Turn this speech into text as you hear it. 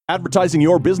Advertising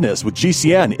your business with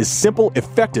GCN is simple,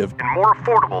 effective, and more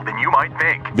affordable than you might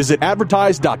think. Visit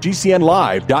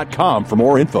advertise.gcnlive.com for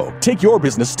more info. Take your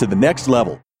business to the next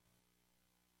level.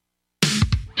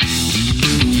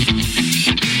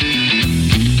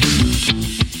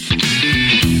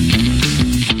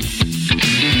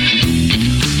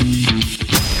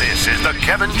 This is the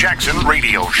Kevin Jackson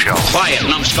Radio Show. Quiet,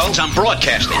 numbskulls, I'm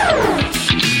broadcasting.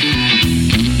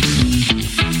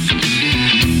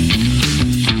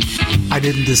 I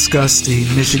didn't discuss the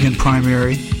Michigan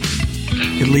primary,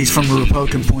 at least from a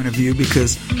Republican point of view,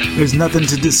 because there's nothing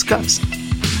to discuss.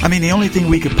 I mean, the only thing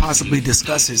we could possibly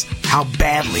discuss is how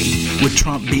badly would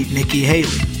Trump beat Nikki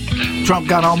Haley. Trump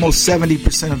got almost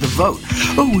 70% of the vote.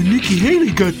 Oh, and Nikki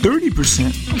Haley got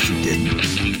 30%. No, she didn't.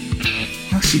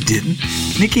 No, she didn't.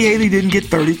 Nikki Haley didn't get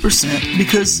 30%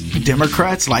 because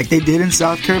Democrats, like they did in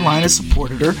South Carolina,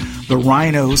 supported her. The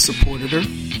rhinos supported her.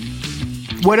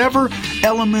 Whatever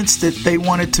elements that they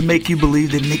wanted to make you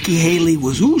believe that Nikki Haley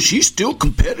was, she's still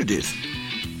competitive.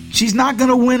 She's not going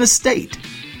to win a state.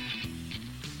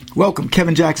 Welcome,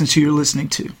 Kevin Jackson, who you're listening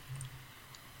to.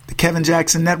 The Kevin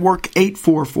Jackson Network,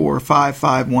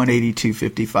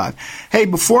 844-551-8255. Hey,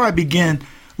 before I begin,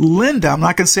 Linda, I'm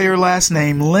not going to say her last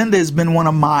name. Linda has been one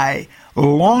of my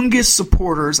longest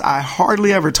supporters. I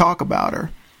hardly ever talk about her.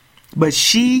 But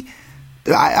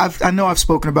I know I've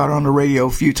spoken about her on the radio a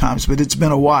few times, but it's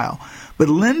been a while. But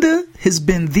Linda has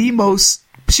been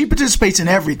she participates in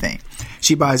everything.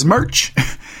 She buys merch.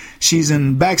 She's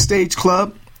in Backstage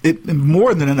Club.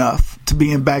 More than enough to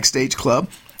be in Backstage Club.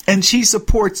 And she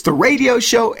supports the radio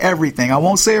show, everything. I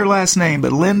won't say her last name,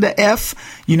 but Linda F.,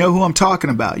 you know who I'm talking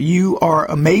about. You are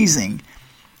amazing.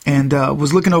 And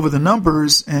was looking over the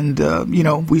numbers, and,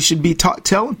 we should be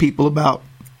telling people about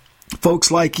folks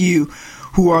like you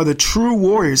who are the true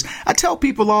warriors. I tell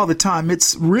people all the time,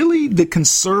 it's really the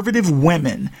conservative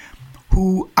women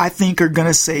who I think are going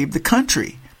to save the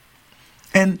country.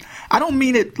 And I don't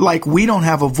mean it like we don't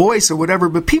have a voice or whatever,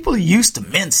 but people are used to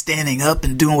men standing up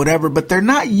and doing whatever, but they're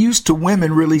not used to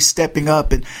women really stepping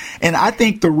up. And I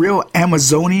think the real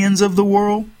Amazonians of the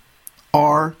world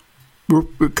are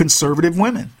conservative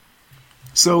women.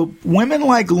 So women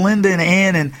like Linda and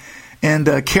Ann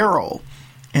and Carol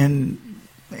and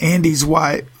Andy's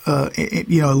wife,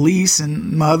 Elise,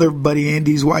 and my other buddy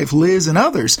Andy's wife, Liz, and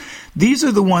others. These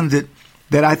are the ones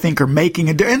that I think are making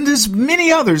a difference. And there's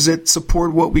many others that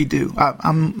support what we do.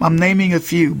 I'm naming a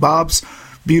few. Bob's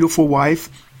beautiful wife,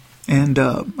 and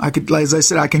as I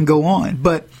said, I can go on.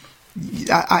 But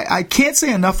I can't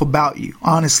say enough about you,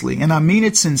 honestly, and I mean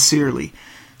it sincerely.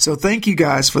 So thank you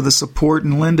guys for the support.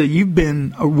 And Linda, you've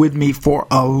been with me for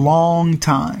a long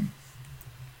time.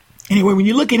 Anyway, when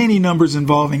you look at any numbers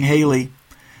involving Haley,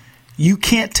 you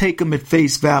can't take them at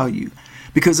face value.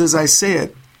 Because as I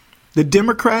said, the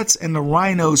Democrats and the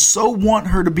rhinos so want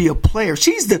her to be a player.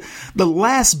 She's the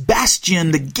last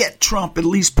bastion to get Trump, at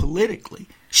least politically.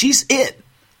 She's it.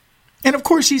 And of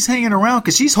course, she's hanging around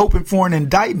because she's hoping for an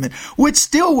indictment, which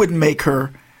still wouldn't make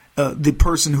her the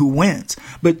person who wins.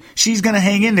 But she's going to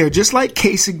hang in there, just like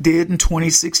Kasich did in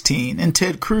 2016 and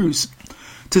Ted Cruz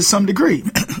to some degree.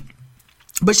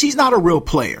 But she's not a real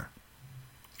player.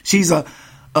 She's a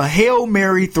Hail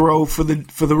Mary throw for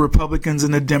the Republicans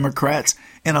and the Democrats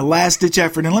in a last-ditch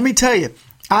effort. And let me tell you,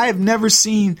 I have never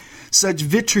seen such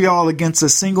vitriol against a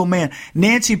single man.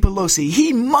 Nancy Pelosi,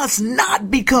 he must not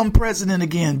become president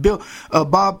again.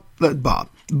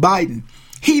 Biden,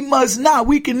 he must not.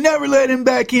 We can never let him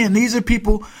back in. These are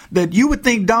people that you would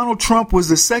think Donald Trump was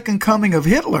the second coming of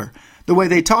Hitler, the way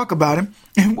they talk about him.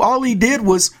 And all he did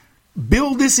was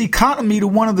build this economy to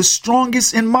one of the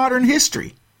strongest in modern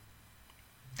history.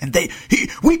 And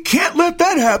we can't let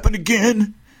that happen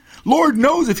again. Lord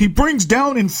knows if he brings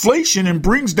down inflation and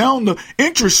brings down the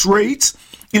interest rates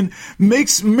and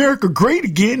makes America great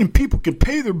again and people can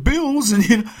pay their bills,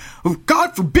 and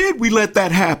God forbid we let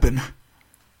that happen.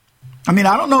 I mean,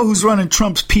 I don't know who's running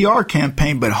Trump's PR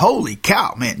campaign, but holy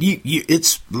cow, man,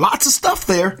 it's lots of stuff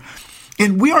there.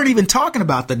 And we aren't even talking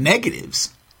about the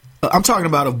negatives. I'm talking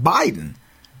about of Biden,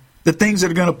 the things that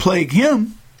are going to plague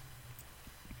him.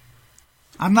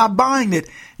 I'm not buying that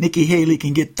Nikki Haley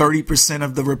can get 30%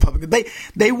 of the Republicans.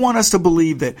 They want us to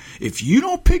believe that if you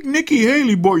don't pick Nikki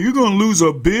Haley, boy, you're going to lose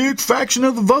a big fraction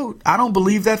of the vote. I don't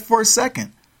believe that for a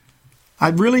second. I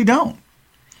really don't.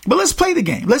 But let's play the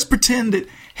game. Let's pretend that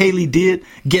Haley did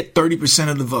get 30%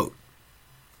 of the vote.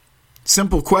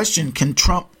 Simple question. Can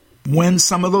Trump win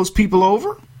some of those people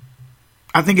over?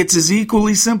 I think it's as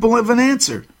equally simple of an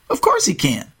answer. Of course he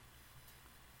can.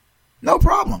 No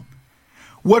problem.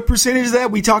 What percentage is that?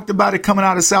 We talked about it coming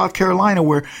out of South Carolina,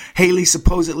 where Haley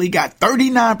supposedly got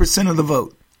 39% of the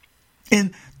vote.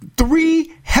 in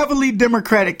 3 heavily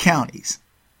Democratic counties.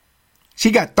 She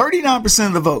got 39%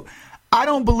 of the vote. I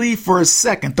don't believe for a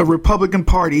second the Republican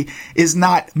Party is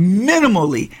not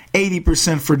minimally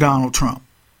 80% for Donald Trump.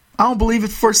 I don't believe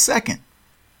it for a second.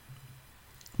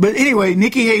 But anyway,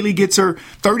 Nikki Haley gets her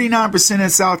 39% in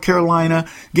South Carolina,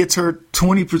 gets her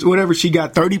 20%, whatever she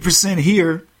got, 30%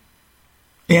 here.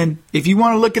 And if you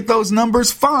want to look at those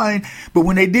numbers, fine. But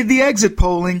when they did the exit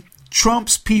polling,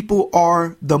 Trump's people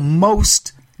are the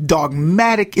most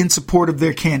dogmatic in support of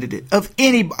their candidate, of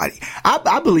anybody.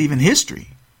 I believe in history.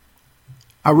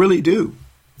 I really do.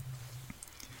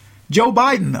 Joe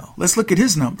Biden, though, let's look at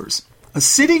his numbers. A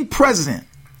sitting president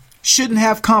shouldn't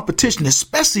have competition,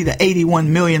 especially the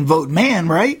 81 million vote man,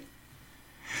 right?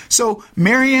 So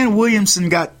Marianne Williamson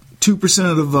got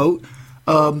 2% of the vote.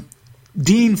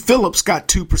 Dean Phillips got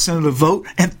 2% of the vote,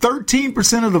 and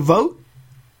 13% of the vote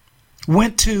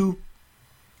went to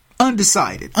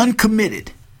undecided,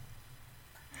 uncommitted.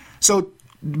 So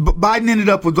Biden ended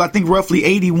up with, I think, roughly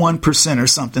 81% or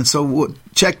something. So we'll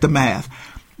check the math.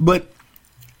 But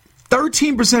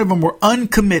 13% of them were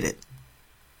uncommitted.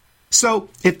 So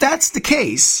if that's the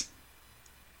case,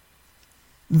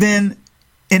 then,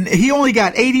 and he only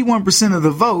got 81% of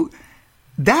the vote,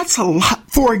 that's a lot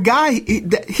for a guy.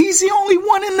 He's the only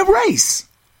one in the race.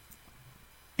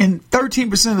 And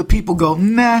 13% of the people go,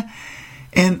 nah.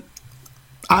 And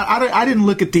I didn't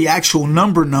look at the actual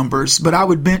numbers, but I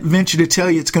would venture to tell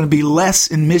you it's going to be less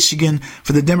in Michigan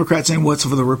for the Democrats than what's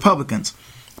for the Republicans.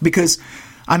 Because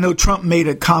I know Trump made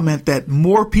a comment that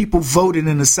more people voted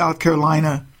in the South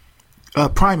Carolina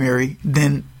primary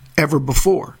than ever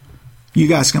before. You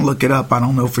guys can look it up. I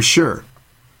don't know for sure.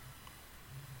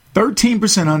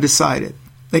 13% undecided.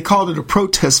 They called it a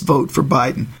protest vote for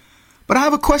Biden. But I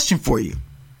have a question for you.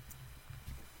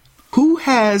 Who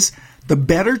has the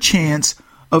better chance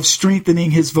of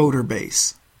strengthening his voter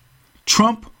base?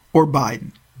 Trump or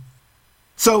Biden?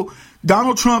 So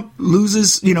Donald Trump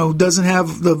loses, doesn't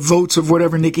have the votes of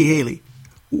whatever Nikki Haley.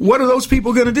 What are those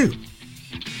people going to do?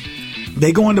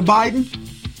 They going to Biden?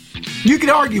 You could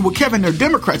argue, well, Kevin, they're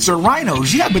Democrats, they're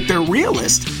rhinos. Yeah, but they're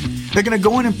realists. They're going to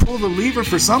go in and pull the lever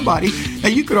for somebody. Now,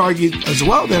 you could argue as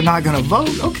well they're not going to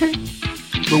vote. Okay.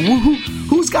 But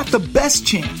who's got the best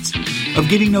chance of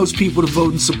getting those people to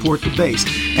vote and support the base?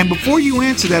 And before you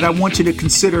answer that, I want you to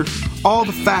consider all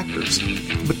the factors.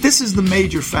 But this is the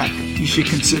major factor you should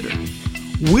consider.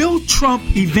 Will Trump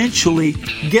eventually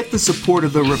get the support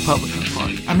of the Republican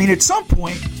Party? I mean, at some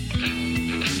point,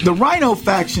 the Rhino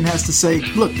faction has to say,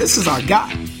 look, this is our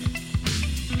guy.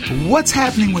 What's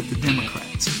happening with the Democrats?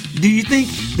 Do you think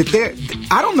that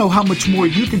I don't know how much more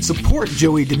you can support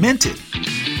Joey Demented.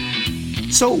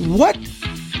 So what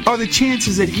are the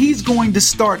chances that he's going to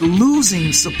start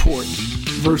losing support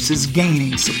versus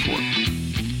gaining support?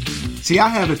 See, I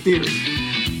have a theory.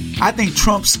 I think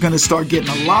Trump's going to start getting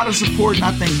a lot of support, and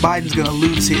I think Biden's going to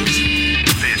lose his.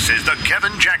 This is the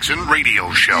Kevin Jackson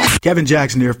Radio Show. Kevin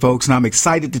Jackson here, folks, and I'm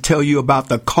excited to tell you about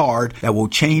the card that will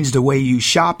change the way you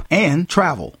shop and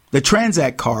travel. The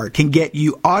Transact card can get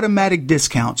you automatic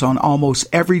discounts on almost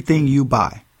everything you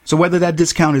buy. So whether that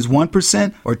discount is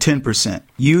 1% or 10%,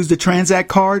 use the Transact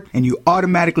card and you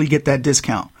automatically get that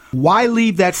discount. Why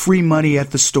leave that free money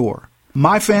at the store?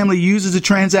 My family uses the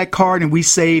Transact card and we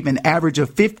save an average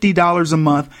of $50 a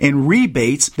month in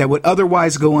rebates that would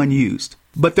otherwise go unused.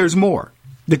 But there's more.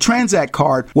 The Transact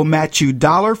card will match you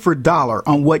dollar for dollar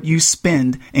on what you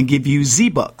spend and give you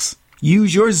Z-Bucks.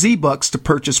 Use your Z-Bucks to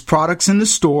purchase products in the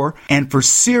store and for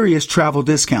serious travel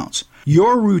discounts.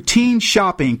 Your routine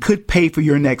shopping could pay for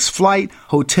your next flight,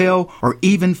 hotel, or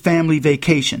even family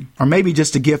vacation, or maybe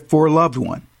just a gift for a loved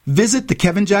one. Visit the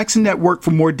Kevin Jackson Network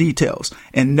for more details.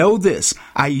 And know this,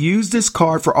 I use this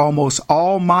card for almost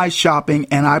all my shopping,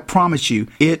 and I promise you,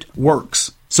 it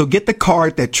works. So get the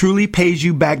card that truly pays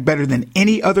you back better than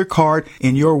any other card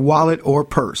in your wallet or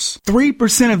purse.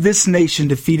 3% of this nation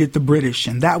defeated the British,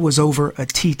 and that was over a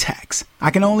tea tax. I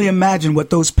can only imagine what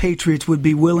those patriots would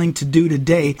be willing to do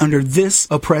today under this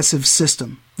oppressive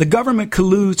system. The government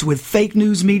colludes with fake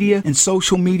news media and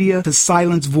social media to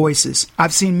silence voices.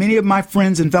 I've seen many of my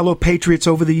friends and fellow patriots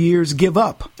over the years give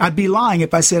up. I'd be lying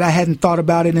if I said I hadn't thought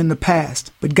about it in the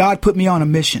past. But God put me on a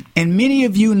mission, and many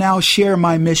of you now share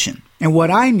my mission. And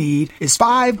what I need is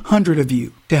 500 of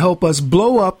you to help us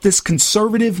blow up this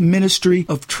conservative ministry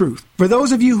of truth. For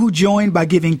those of you who join by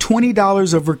giving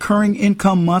 $20 of recurring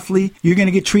income monthly, you're going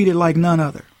to get treated like none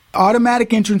other.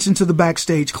 Automatic entrance into the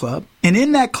Backstage Club. And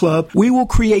in that club, we will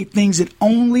create things that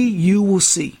only you will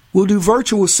see. We'll do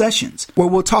virtual sessions where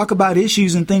we'll talk about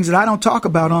issues and things that I don't talk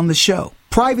about on the show.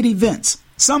 Private events,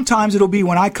 Sometimes it'll be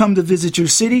when I come to visit your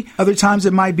city. Other times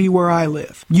it might be where I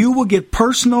live. You will get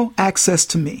personal access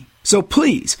to me. So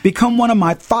please become one of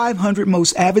my 500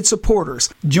 most avid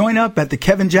supporters. Join up at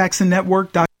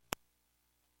thekevinjacksonnetwork.com.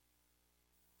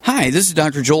 Hi, this is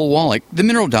Dr. Joel Wallach, the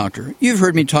Mineral Doctor. You've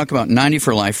heard me talk about 90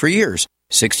 for Life for years.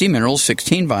 60 minerals,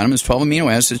 16 vitamins, 12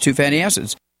 amino acids, 2 fatty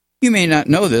acids. You may not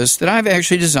know this, that I've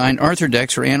actually designed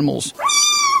Arthrodex for animals.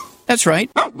 That's right.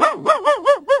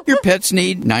 Your pets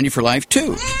need 90 for Life,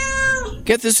 too.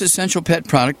 Get this essential pet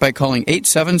product by calling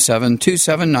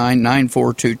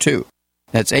 877-279-9422.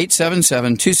 That's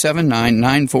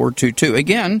 877-279-9422.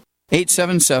 Again,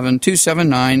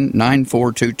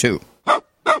 877-279-9422.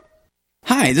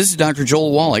 Hi, this is Dr.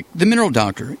 Joel Wallach, the Mineral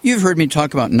Doctor. You've heard me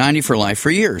talk about 90 for Life for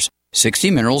years.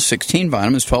 60 minerals, 16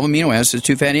 vitamins, 12 amino acids,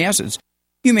 2 fatty acids.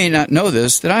 You may not know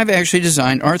this, that I've actually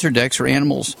designed Arthrodex for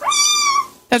animals.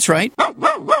 That's right.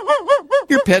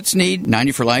 Your pets need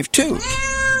 90 for Life, too.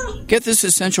 Get this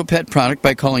essential pet product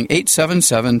by calling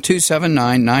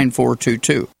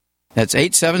 877-279-9422. That's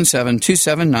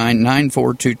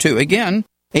 877-279-9422. Again,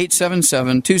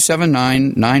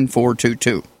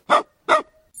 877-279-9422.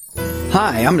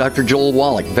 Hi, I'm Dr. Joel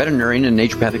Wallach, veterinarian and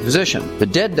naturopathic physician. The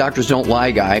Dead Doctors Don't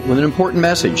Lie guy with an important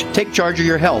message. Take charge of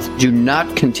your health. Do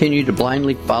not continue to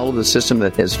blindly follow the system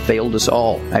that has failed us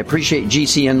all. I appreciate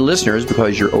GCN listeners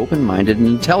because you're open-minded and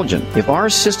intelligent. If our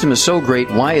system is so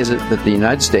great, why is it that the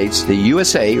United States, the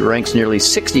USA, ranks nearly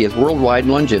 60th worldwide in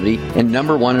longevity and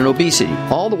number 1 in obesity?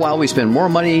 All the while we spend more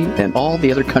money than all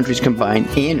the other countries combined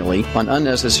annually on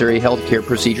unnecessary healthcare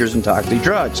procedures and toxic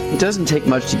drugs. It doesn't take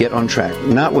much to get on track.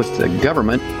 Not with the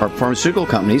government or pharmaceutical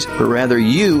companies, but rather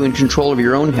you in control of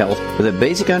your own health with a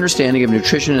basic understanding of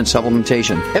nutrition and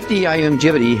supplementation. FDI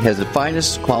Longevity has the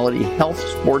finest quality health,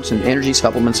 sports, and energy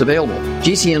supplements available.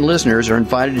 GCN listeners are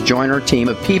invited to join our team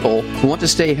of people who want to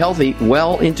stay healthy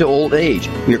well into old age.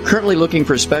 We are currently looking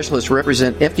for specialists to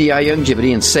represent FDI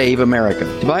Longevity and Save America.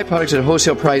 To buy products at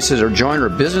wholesale prices or join our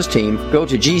business team, go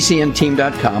to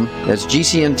GCNteam.com. That's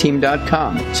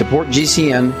GCNteam.com. Support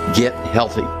GCN. Get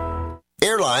healthy.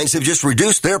 Airlines have just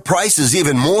reduced their prices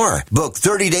even more. Book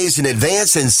 30 days in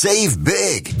advance and save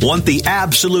big. Want the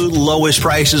absolute lowest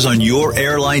prices on your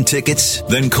airline tickets?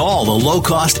 Then call the Low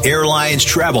Cost Airlines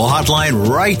Travel Hotline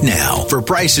right now for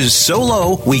prices so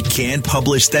low we can't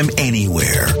publish them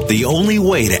anywhere. The only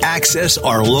way to access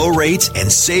our low rates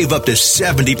and save up to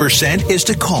 70% is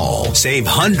to call. Save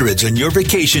hundreds on your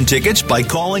vacation tickets by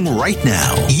calling right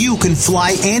now. You can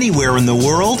fly anywhere in the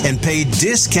world and pay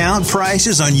discount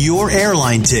prices on your airline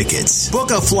tickets.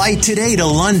 Book a flight today to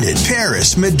London,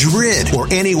 Paris, Madrid, or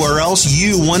anywhere else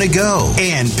you want to go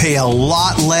and pay a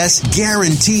lot less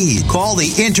guaranteed. Call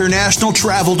the International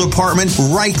Travel Department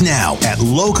right now at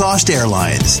Low Cost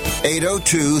Airlines.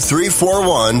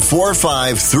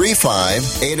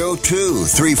 802-341-4535.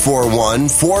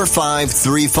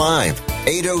 802-341-4535.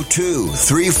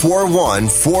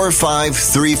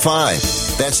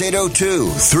 802-341-4535. That's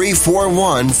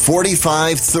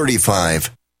 802-341-4535.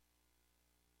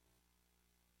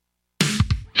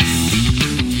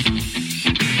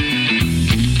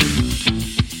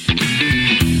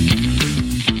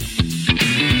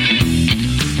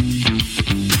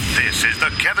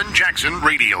 Kevin Jackson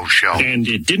Radio Show. And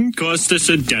it didn't cost us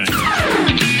a dime.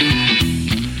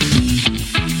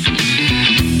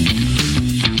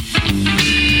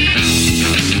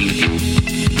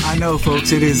 I know,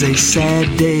 folks, it is a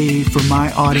sad day for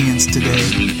my audience today.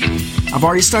 I've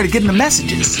already started getting the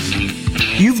messages.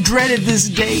 You've dreaded this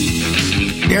day,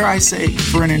 dare I say,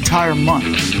 for an entire month.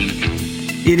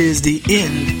 It is the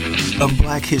end of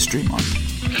Black History Month.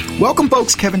 Welcome,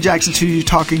 folks. Kevin Jackson to you,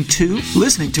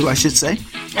 listening to, I should say.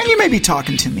 And you may be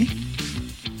talking to me.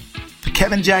 The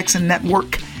Kevin Jackson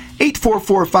Network,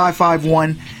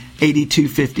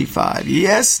 844-551-8255.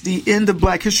 Yes, the end of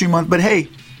Black History Month, but hey,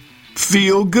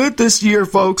 feel good this year,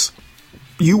 folks.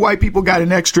 You white people got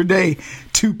an extra day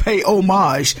to pay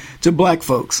homage to black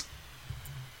folks.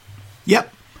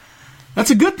 Yep,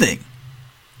 that's a good thing.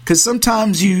 Because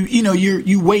sometimes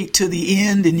you wait to the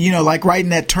end and, like writing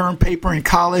that term paper in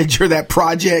college or that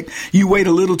project, you wait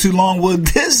a little too long. Well,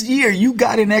 this year you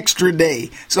got an extra day.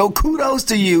 So kudos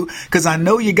to you, because I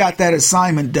know you got that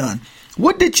assignment done.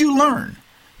 What did you learn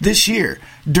this year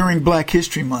during Black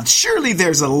History Month? Surely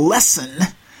there's a lesson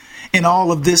in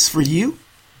all of this for you.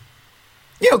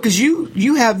 Because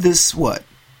you have this,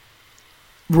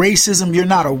 racism you're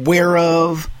not aware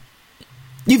of.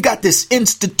 You've got this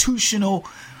institutional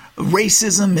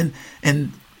racism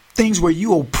and things where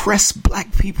you oppress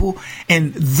black people.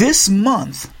 And this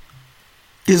month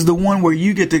is the one where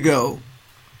you get to go,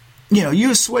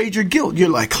 you assuage your guilt. You're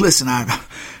like, listen,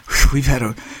 we've had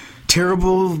a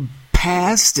terrible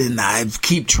past, and I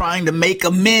keep trying to make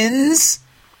amends.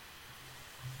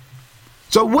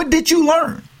 So what did you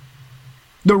learn?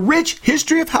 The rich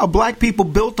history of how black people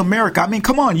built America. I mean,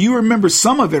 come on, you remember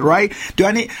some of it, right?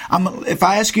 If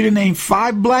I ask you to name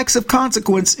 5 blacks of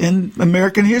consequence in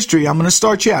American history, I'm going to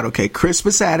start you out. Okay,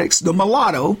 Crispus Attucks, the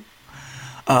mulatto,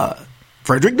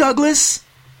 Frederick Douglass,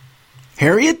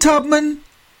 Harriet Tubman,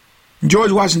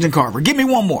 George Washington Carver. Give me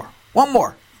one more. One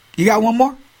more. You got one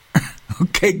more?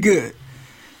 Okay, good.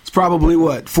 It's probably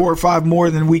 4 or 5 more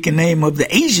than we can name of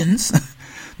the Asians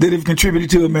that have contributed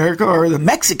to America, or the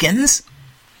Mexicans.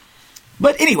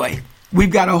 But anyway,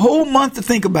 we've got a whole month to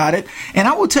think about it. And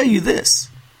I will tell you this.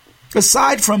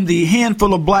 Aside from the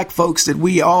handful of black folks that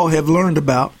we all have learned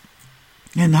about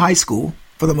in high school,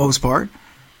 for the most part,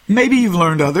 maybe you've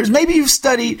learned others. Maybe you've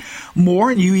studied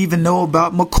more and you even know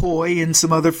about McCoy and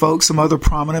some other folks, some other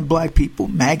prominent black people,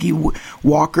 Maggie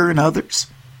Walker and others.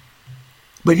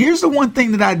 But here's the one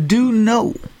thing that I do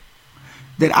know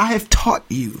that I have taught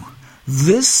you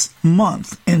this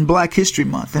month in Black History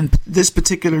Month, and this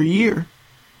particular year.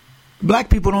 Black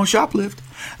people don't shoplift.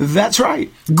 That's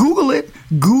right. Google it.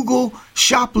 Google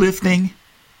shoplifting.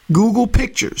 Google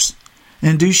pictures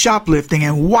and do shoplifting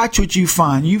and watch what you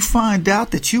find. You find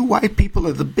out that you white people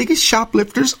are the biggest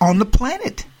shoplifters on the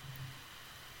planet.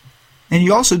 And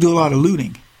you also do a lot of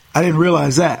looting. I didn't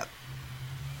realize that.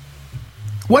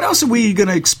 What else are we going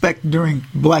to expect during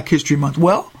Black History Month?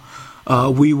 Well,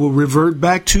 we will revert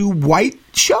back to white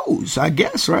shows, I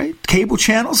guess, right? Cable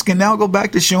channels can now go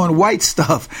back to showing white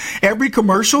stuff. Every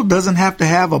commercial doesn't have to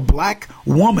have a black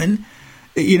woman,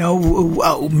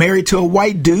 married to a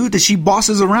white dude that she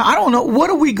bosses around. I don't know. What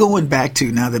are we going back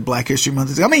to now that Black History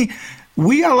Month is? I mean,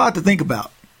 we got a lot to think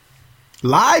about.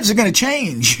 Lives are going to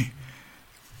change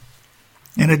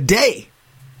in a day.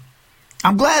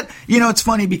 I'm glad, it's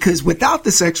funny because without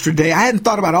this extra day, I hadn't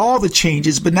thought about all the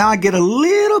changes, but now I get a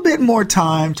little bit more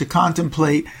time to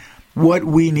contemplate what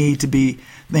we need to be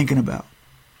thinking about.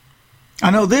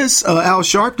 I know this, Al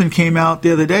Sharpton came out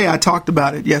the other day. I talked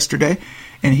about it yesterday,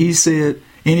 and he said,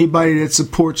 anybody that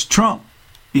supports Trump,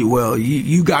 well,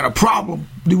 you got a problem.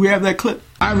 Do we have that clip?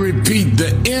 I repeat,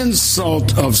 the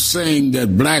insult of saying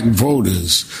that black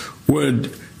voters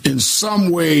would in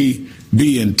some way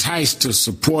be enticed to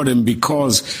support him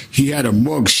because he had a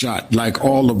mugshot like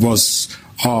all of us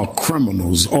are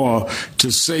criminals, or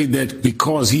to say that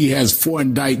because he has 4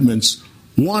 indictments,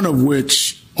 one of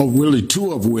which, or really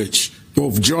 2 of which,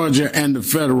 both Georgia and the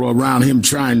federal, around him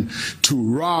trying to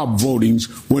rob votings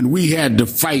when we had to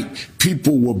fight.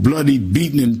 People were bloody,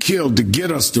 beaten, and killed to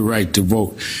get us the right to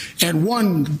vote. And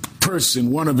one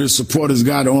of his supporters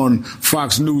got on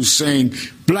Fox News saying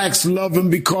blacks love him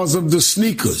because of the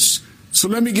sneakers. So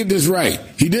let me get this right.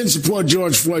 He didn't support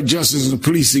George Floyd Justice and the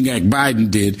Policing Act. Biden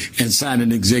did, and signed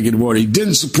an executive order. He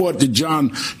didn't support the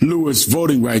John Lewis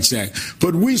Voting Rights Act.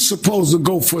 But we supposed to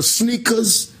go for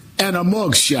sneakers and a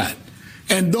mugshot.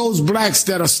 And those blacks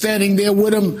that are standing there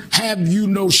with him, have you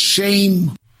no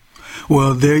shame?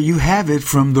 Well, there you have it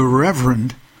from the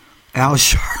Reverend Al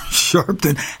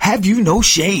Sharpton. Have you no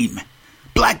shame?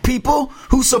 Black people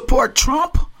who support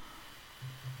Trump?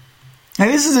 And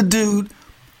this is a dude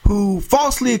who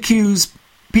falsely accused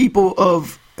people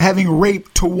of having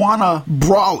raped Tawana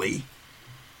Brawley.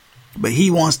 But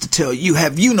he wants to tell you,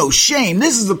 have you no shame?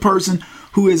 This is a person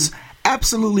who has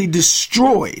absolutely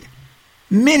destroyed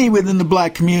many within the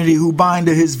black community who buy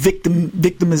into his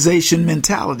victimization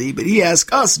mentality. But he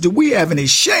asks us, do we have any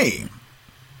shame?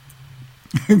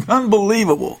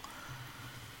 Unbelievable.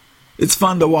 It's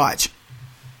fun to watch.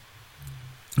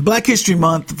 Black History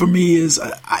Month for me is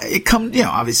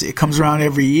obviously it comes around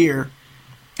every year,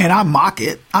 and I mock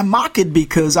it. I mock it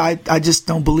because I just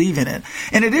don't believe in it.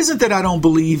 And it isn't that I don't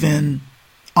believe in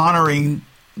honoring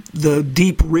the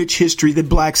deep, rich history that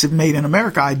blacks have made in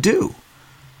America. I do.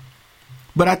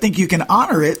 But I think you can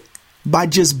honor it by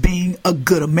just being a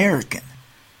good American.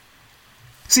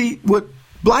 See, what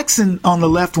blacks on the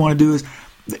left want to do is,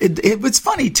 it's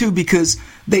funny too, because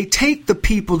they take the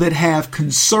people that have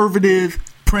conservative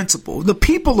principle, the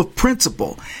people of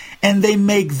principle, and they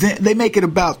make it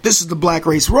about, this is the black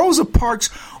race. Rosa Parks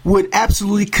would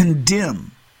absolutely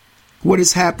condemn what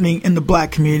is happening in the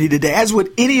black community today, as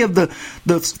would any of the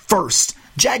first.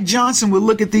 Jack Johnson would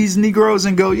look at these Negroes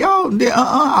and go, yo,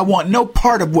 I want no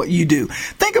part of what you do.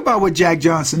 Think about what Jack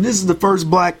Johnson, this is the first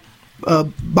black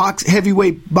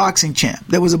heavyweight boxing champ.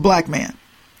 That was a black man.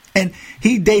 And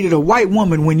he dated a white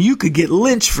woman when you could get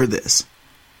lynched for this.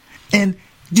 And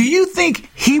Do you think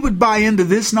he would buy into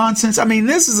this nonsense? I mean,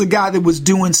 this is a guy that was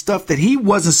doing stuff that he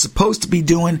wasn't supposed to be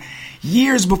doing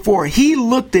years before. He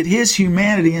looked at his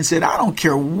humanity and said, I don't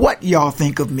care what y'all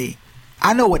think of me.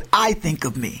 I know what I think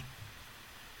of me.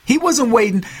 He wasn't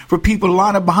waiting for people to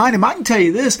line up behind him. I can tell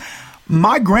you this.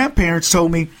 My grandparents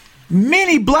told me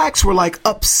many blacks were like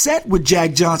upset with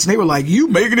Jack Johnson. They were like, you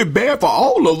making it bad for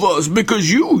all of us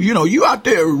because you out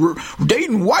there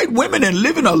dating white women and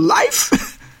living a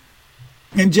life.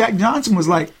 And Jack Johnson was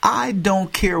like, I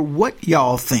don't care what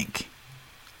y'all think.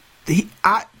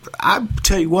 I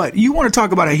tell you what, you want to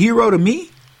talk about a hero to me?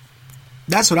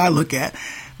 That's what I look at.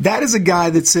 That is a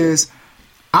guy that says,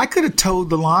 I could have towed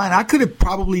the line. I could have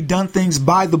probably done things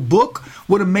by the book,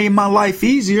 would have made my life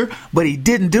easier, but he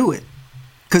didn't do it.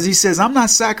 Because he says, I'm not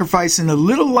sacrificing the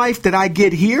little life that I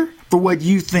get here for what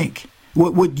you think,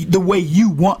 what the way you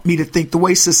want me to think, the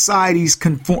way society's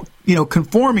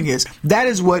conforming is. That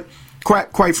is what,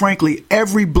 quite frankly,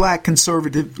 every black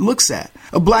conservative looks at.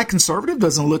 A black conservative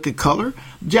doesn't look at color.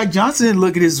 Jack Johnson didn't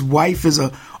look at his wife as a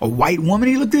white woman.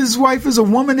 He looked at his wife as a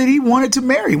woman that he wanted to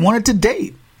marry, wanted to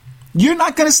date. You're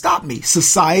not going to stop me,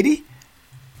 society.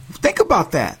 Think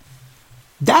about that.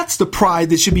 That's the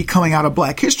pride that should be coming out of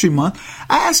Black History Month.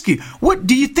 I ask you, what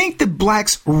do you think that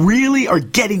blacks really are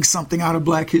getting something out of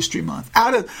Black History Month?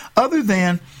 Other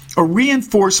than a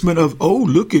reinforcement of, oh,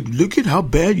 look at how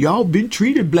bad y'all been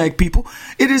treated, black people.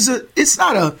 It's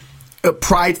not a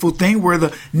prideful thing where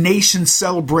the nation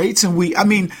celebrates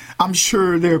and I'm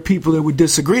sure there are people that would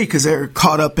disagree because they're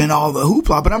caught up in all the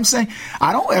hoopla, but I'm saying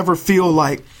I don't ever feel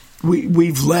like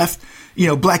we've left,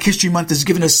 Black History Month has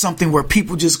given us something where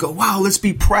people just go, wow, let's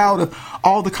be proud of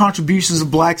all the contributions of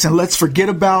blacks and let's forget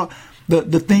about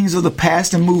the things of the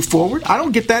past and move forward. I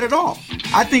don't get that at all.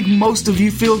 I think most of you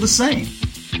feel the same.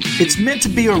 It's meant to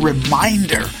be a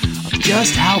reminder of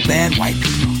just how bad white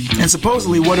people are and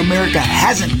supposedly what America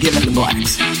hasn't given to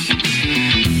blacks.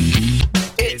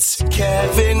 It's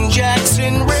Kevin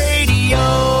Jackson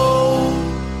Radio.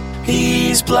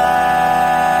 He's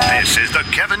black. This is the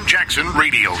Kevin Jackson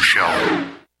Radio Show.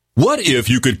 What if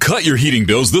you could cut your heating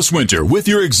bills this winter with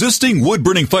your existing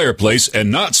wood-burning fireplace and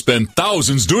not spend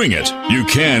thousands doing it? You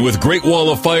can with Great Wall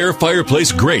of Fire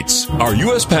fireplace grates. Our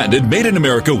U.S. patented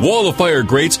made-in-America Wall of Fire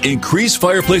grates increase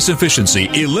fireplace efficiency,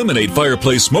 eliminate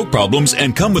fireplace smoke problems,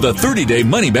 and come with a 30-day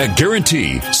money-back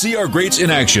guarantee. See our grates in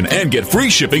action and get free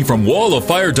shipping from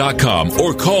walloffire.com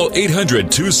or call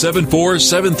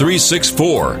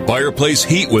 800-274-7364. Fireplace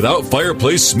heat without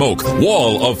fireplace smoke.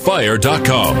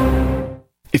 walloffire.com.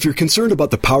 If you're concerned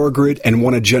about the power grid and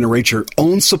want to generate your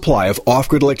own supply of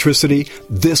off-grid electricity,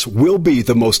 this will be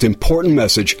the most important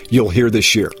message you'll hear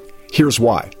this year. Here's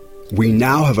why. We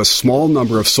now have a small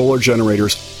number of solar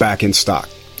generators back in stock.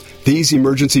 These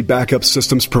emergency backup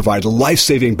systems provide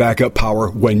life-saving backup power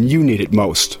when you need it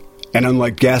most. And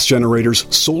unlike gas generators,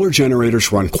 solar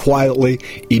generators run quietly,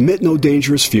 emit no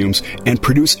dangerous fumes, and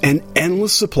produce an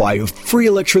endless supply of free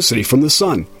electricity from the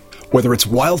sun. Whether it's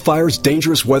wildfires,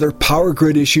 dangerous weather, power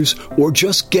grid issues, or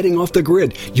just getting off the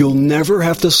grid, you'll never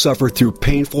have to suffer through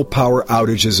painful power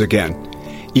outages again.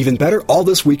 Even better, all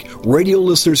this week, radio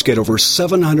listeners get over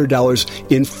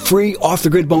 $700 in free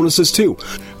off-the-grid bonuses, too.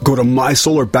 Go to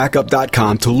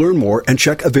mysolarbackup.com to learn more and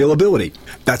check availability.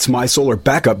 That's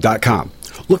mysolarbackup.com.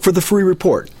 Look for the free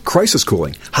report, Crisis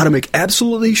Cooling, how to make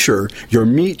absolutely sure your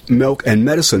meat, milk, and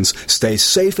medicines stay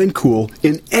safe and cool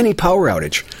in any power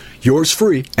outage. Yours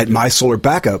free at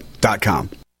mysolarbackup.com.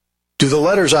 Do the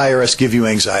letters IRS give you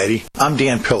anxiety? I'm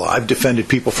Dan Pilla. I've defended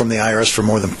people from the IRS for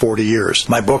more than 40 years.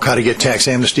 My book, How to Get Tax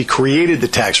Amnesty, created the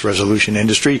tax resolution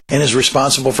industry and is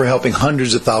responsible for helping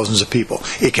hundreds of thousands of people.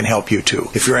 It can help you too.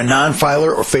 If you're a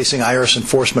non-filer or facing IRS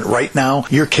enforcement right now,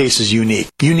 your case is unique.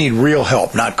 You need real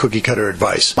help, not cookie-cutter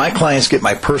advice. My clients get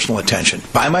my personal attention.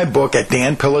 Buy my book at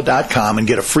danpilla.com and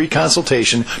get a free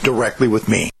consultation directly with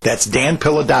me. That's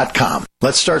danpilla.com.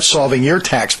 Let's start solving your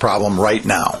tax problem right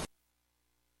now.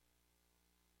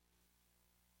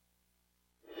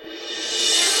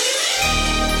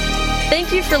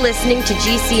 Thank you for listening to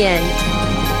GCN.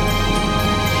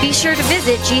 Be sure to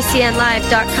visit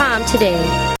GCNlive.com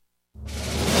today.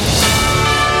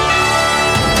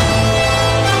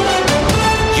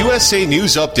 USA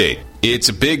News Update. It's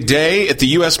a big day at the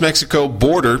U.S.-Mexico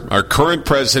border. Our current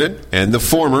president and the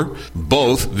former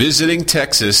both visiting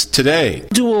Texas today.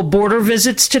 Dual border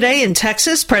visits today in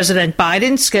Texas. President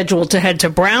Biden scheduled to head to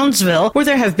Brownsville, where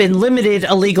there have been limited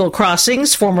illegal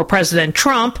crossings. Former President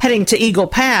Trump heading to Eagle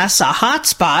Pass, a hot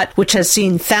spot, which has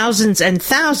seen thousands and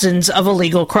thousands of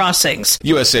illegal crossings.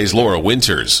 USA's Laura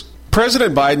Winters.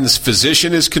 President Biden's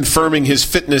physician is confirming his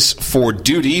fitness for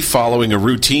duty following a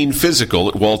routine physical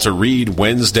at Walter Reed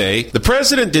Wednesday. The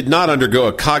president did not undergo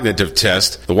a cognitive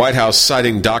test, the White House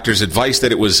citing doctors' advice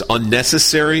that it was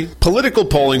unnecessary. Political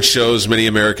polling shows many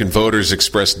American voters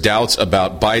expressed doubts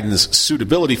about Biden's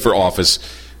suitability for office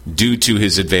due to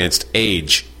his advanced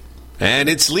age. And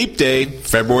it's Leap Day,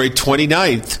 February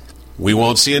 29th. We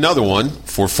won't see another one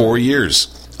for 4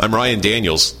 years. I'm Ryan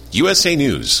Daniels, USA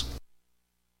News.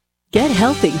 Get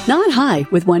healthy, not high,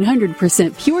 with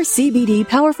 100% pure CBD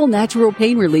powerful natural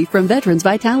pain relief from Veterans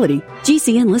Vitality.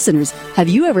 GCN listeners, have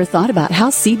you ever thought about how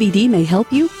CBD may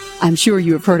help you? I'm sure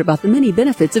you have heard about the many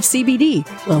benefits of CBD.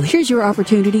 Well, here's your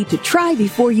opportunity to try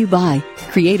before you buy.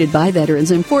 Created by veterans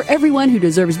and for everyone who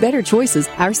deserves better choices,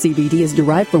 our CBD is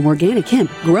derived from organic hemp,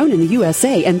 grown in the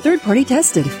USA and third-party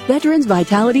tested. Veterans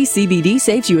Vitality CBD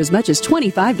saves you as much as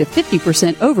 25 to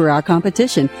 50% over our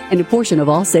competition, and a portion of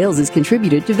all sales is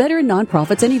contributed to veteran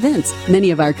nonprofits and events.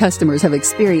 Many of our customers have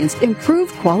experienced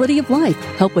improved quality of life,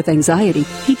 help with anxiety,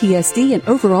 PTSD, and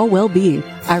overall well-being.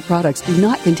 Our products do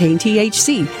not contain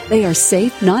THC. They are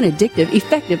safe, non-addictive,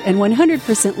 effective, and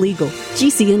 100% legal.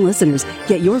 GCN listeners,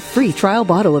 get your free trial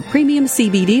bottle of premium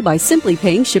CBD by simply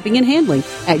paying shipping and handling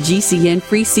at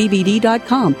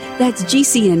GCNFreeCBD.com. That's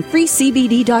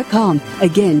GCNFreeCBD.com.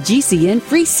 Again,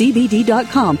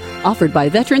 GCNFreeCBD.com. Offered by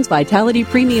Veterans Vitality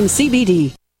Premium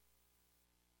CBD.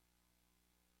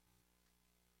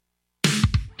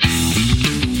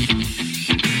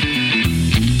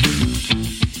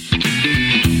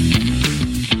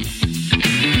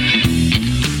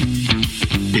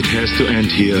 It has to end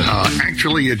here.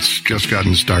 Actually, it's just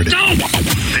gotten started.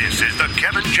 This is the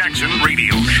Kevin Jackson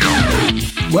Radio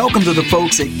Show. Welcome to the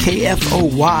folks at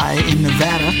KFOY in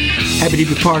Nevada. Happy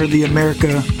to be part of the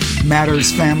America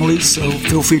Matters family, so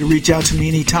feel free to reach out to me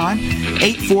anytime.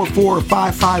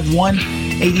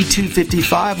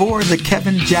 844-551-8255 or the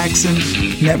Kevin Jackson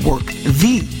Network.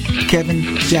 The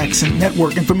Kevin Jackson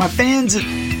Network. And for my fans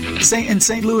in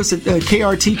St. Louis at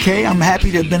KRTK, I'm happy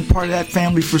to have been part of that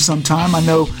family for some time. I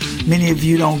know many of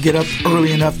you don't get up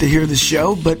early enough to hear the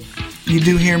show, but you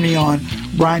do hear me on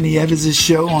Brian E. Evans'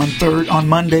 show on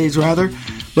Mondays,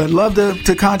 but love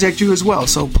to contact you as well.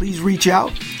 So please reach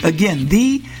out. Again,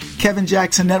 the Kevin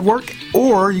Jackson Network,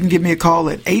 or you can give me a call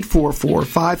at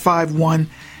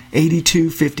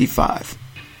 844-551-8255. I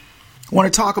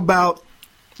want to talk about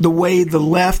the way the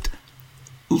left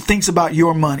thinks about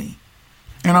your money.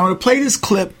 And I'm going to play this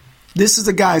clip. This is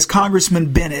the guy's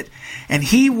Congressman Bennett, and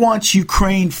he wants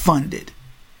Ukraine funded.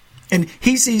 And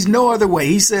he sees no other way.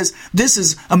 He says this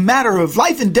is a matter of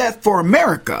life and death for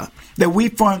America that we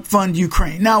fund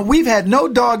Ukraine. Now, we've had no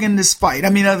dog in this fight. I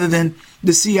mean, other than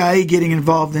the CIA getting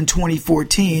involved in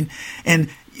 2014 and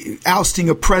ousting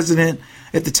a president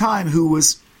at the time who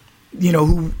was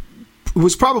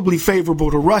probably favorable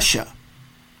to Russia.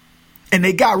 And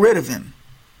they got rid of him.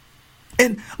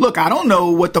 And look, I don't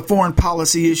know what the foreign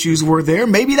policy issues were there.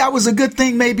 Maybe that was a good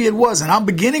thing. Maybe it wasn't. I'm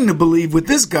beginning to believe with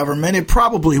this government, it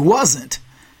probably wasn't,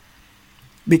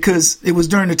 because it was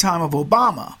during the time of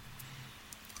Obama.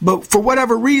 But for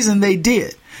whatever reason, they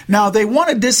did. Now, they want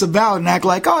to disavow it and act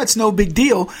like, oh, it's no big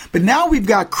deal. But now we've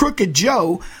got Crooked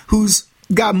Joe, who's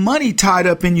got money tied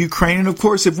up in Ukraine. And of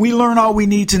course, if we learn all we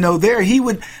need to know there, he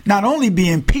would not only be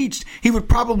impeached, he would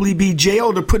probably be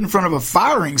jailed or put in front of a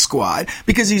firing squad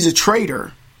because he's a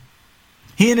traitor.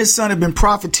 He and his son have been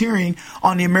profiteering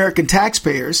on the American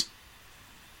taxpayers.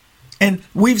 And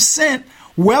we've sent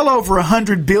well over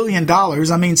 $100 billion.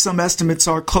 I mean, some estimates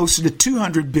are closer to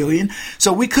 $200 billion.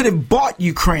 So we could have bought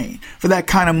Ukraine for that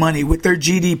kind of money, with their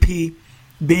GDP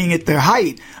being at their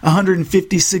height.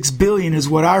 156 billion is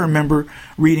what I remember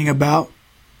reading about.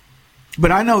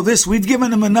 But I know this, we've given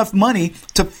them enough money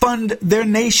to fund their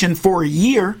nation for a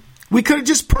year. We could have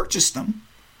just purchased them.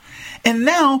 And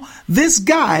now this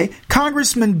guy,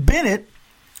 Congressman Bennett,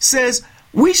 says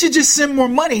we should just send more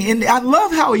money. And I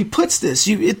love how he puts this.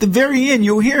 At the very end,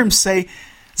 you'll hear him say,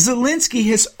 Zelensky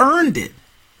has earned it.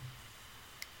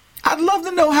 I'd love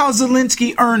to know how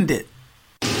Zelensky earned it.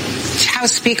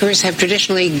 House speakers have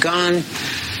traditionally gone,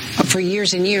 for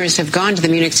years and years, have gone to the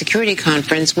Munich Security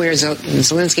Conference where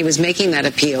Zelensky was making that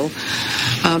appeal.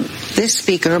 This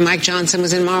speaker, Mike Johnson,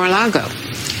 was in Mar-a-Lago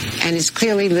and is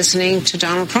clearly listening to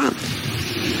Donald Trump.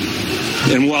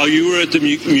 And while you were at the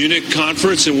Munich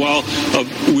conference, and while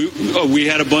we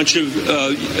had a bunch of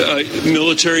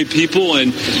military people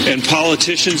and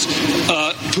politicians,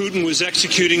 Putin was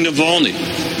executing Navalny.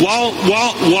 While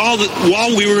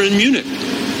we were in Munich,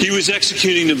 he was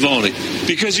executing Navalny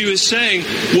because he was saying,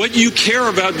 what you care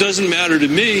about doesn't matter to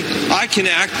me. I can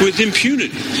act with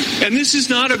impunity. And this is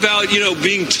not about,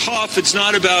 being tough. It's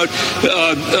not about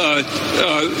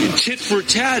tit for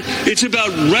tat. It's about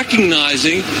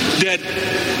recognizing that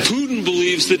Putin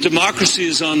believes that democracy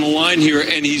is on the line here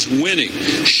and he's winning.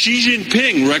 Xi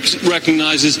Jinping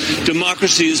recognizes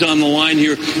democracy is on the line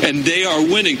here and they are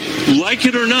winning. Like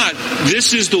it or not,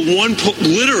 this is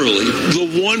literally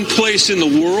the one place in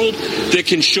the world that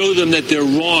can show them that they're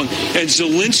wrong. And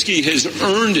Zelensky has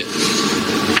earned it.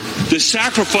 The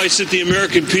sacrifice that the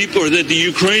American people or that the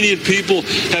Ukrainian people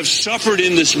have suffered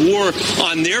in this war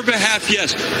on their behalf,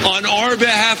 yes, on our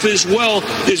behalf as well,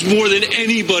 is more than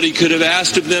anybody could have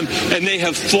asked of them, and they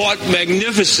have fought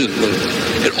magnificently.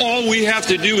 And all we have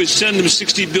to do is send them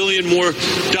 $60 billion more,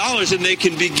 and they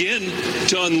can begin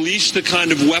to unleash the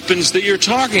kind of weapons that you're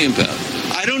talking about.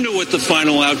 I don't know what the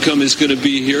final outcome is going to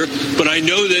be here, but I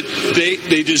know that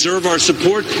they deserve our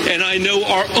support, and I know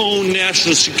our own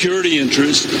national security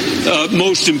interests,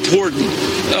 most important,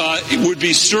 would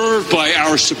be served by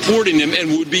our supporting them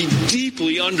and would be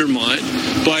deeply undermined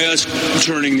by us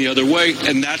turning the other way,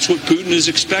 and that's what Putin is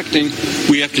expecting.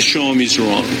 We have to show him he's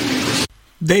wrong.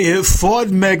 They have fought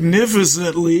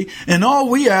magnificently, and all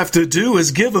we have to do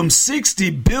is give them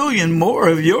 $60 billion more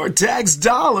of your tax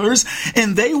dollars,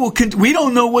 and they will. We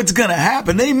don't know what's going to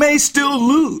happen. They may still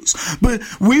lose, but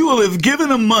we will have given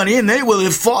them money, and they will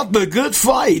have fought the good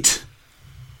fight.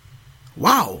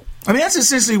 Wow. I mean, that's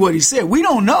essentially what he said. We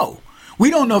don't know.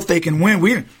 We don't know if they can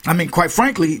win. Quite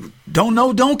frankly, don't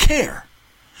know, don't care.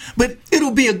 But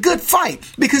it'll be a good fight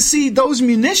because, see, those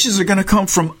munitions are going to come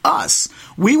from us.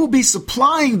 We will be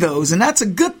supplying those, and that's a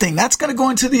good thing. That's going to go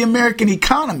into the American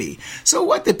economy. So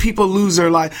what did people lose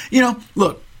their life?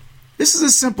 Look, this is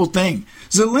a simple thing.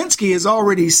 Zelensky has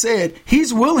already said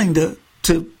he's willing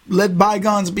to let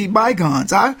bygones be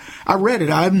bygones. I read it.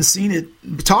 I haven't seen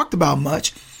it talked about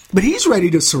much, but he's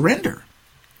ready to surrender.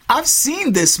 I've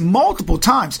seen this multiple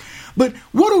times. But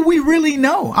what do we really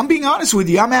know? I'm being honest with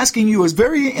you. I'm asking you a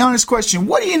very honest question.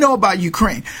 What do you know about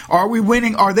Ukraine? Are we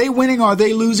winning? Are they winning? Are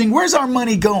they losing? Where's our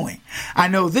money going? I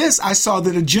know this. I saw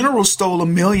that a general stole $1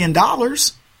 million.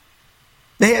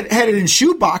 They had it in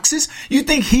shoe boxes. You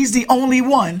think he's the only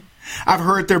one? I've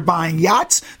heard they're buying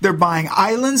yachts. They're buying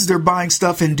islands. They're buying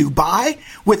stuff in Dubai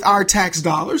with our tax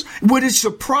dollars. Would it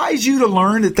surprise you to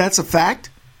learn that that's a fact?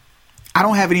 I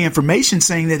don't have any information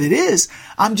saying that it is.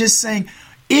 I'm just saying,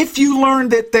 if you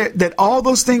learned that all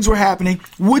those things were happening,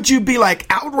 would you be like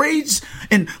outraged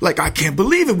and like, I can't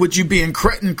believe it? Would you be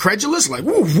incredulous? Like,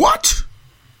 whoa, what?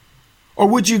 Or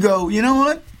would you go, you know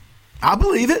what? I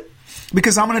believe it,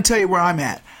 because I'm going to tell you where I'm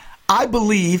at. I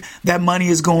believe that money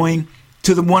is going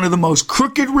to one of the most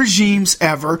crooked regimes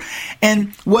ever.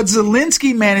 And what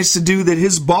Zelensky managed to do that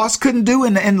his boss couldn't do,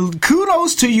 and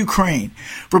kudos to Ukraine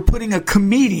for putting a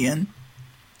comedian,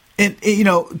 and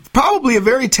probably a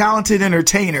very talented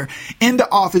entertainer, into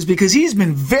office, because he's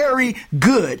been very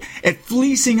good at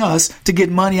fleecing us to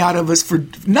get money out of us for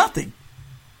nothing.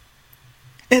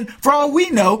 And for all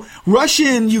we know, Russia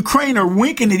and Ukraine are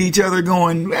winking at each other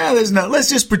going, let's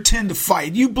just pretend to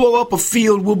fight. You blow up a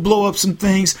field, we'll blow up some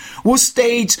things. We'll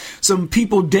stage some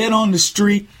people dead on the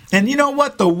street. And you know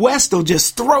what? The West will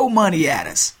just throw money at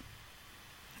us.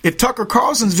 If Tucker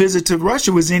Carlson's visit to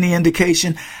Russia was any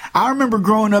indication, I remember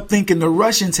growing up thinking the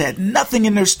Russians had nothing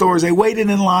in their stores. They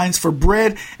waited in lines for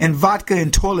bread and vodka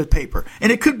and toilet paper.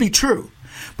 And it could be true.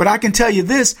 But I can tell you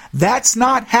this, that's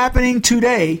not happening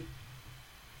today.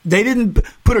 They didn't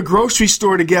put a grocery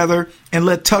store together and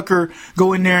let Tucker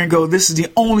go in there and go, this is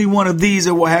the only one of these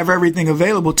that will have everything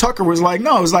available. Tucker was like,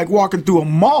 no, it was like walking through a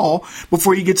mall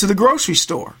before you get to the grocery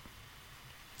store.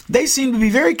 They seem to be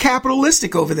very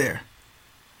capitalistic over there.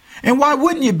 And why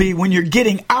wouldn't you be when you're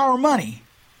getting our money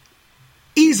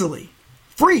easily,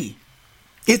 free?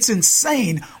 It's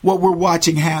insane what we're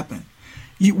watching happen.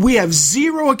 We have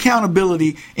zero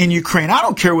accountability in Ukraine. I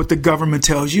don't care what the government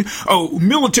tells you. Oh,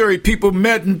 military people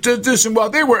met and did this, and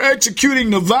while they were executing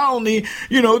Navalny,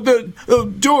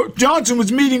 Johnson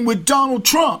was meeting with Donald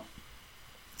Trump.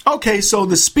 Okay, so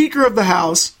the Speaker of the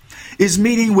House is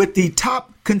meeting with the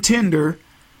top contender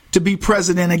to be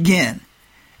president again.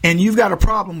 And you've got a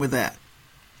problem with that.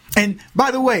 And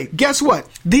by the way, guess what?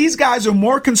 These guys are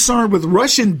more concerned with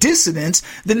Russian dissidents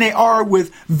than they are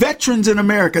with veterans in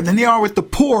America, than they are with the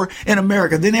poor in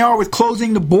America, than they are with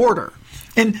closing the border.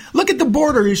 And look at the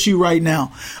border issue right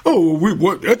now. Oh,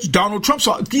 that's Donald Trump's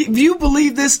fault. Do you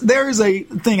believe this? There is a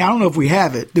thing. I don't know if we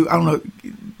have it. I don't know.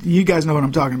 You guys know what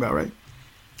I'm talking about, right?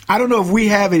 I don't know if we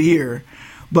have it here,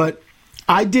 but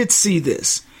I did see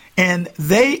this. And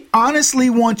they honestly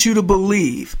want you to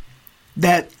believe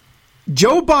that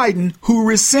Joe Biden, who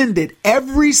rescinded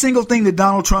every single thing that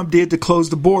Donald Trump did to close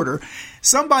the border,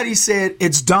 somebody said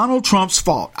it's Donald Trump's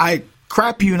fault. I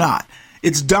crap you not.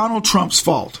 It's Donald Trump's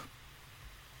fault.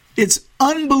 It's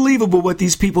unbelievable what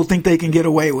these people think they can get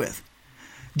away with.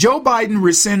 Joe Biden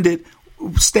rescinded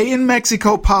stay in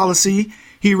Mexico policy.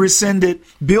 He rescinded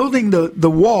building the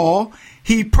wall.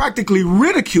 He practically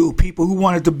ridiculed people who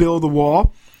wanted to build the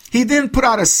wall. He then put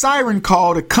out a siren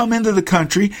call to come into the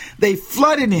country. They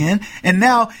flooded in, and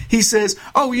now he says,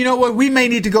 oh, you know what? We may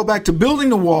need to go back to building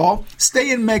the wall,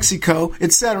 stay in Mexico,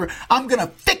 etc. I'm going to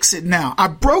fix it now. I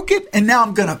broke it, and now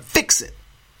I'm going to fix it.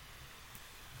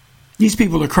 These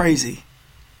people are crazy.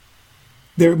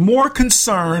 They're more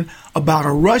concerned about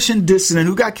a Russian dissident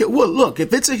who got killed. Well, look,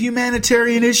 if it's a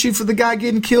humanitarian issue for the guy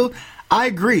getting killed, I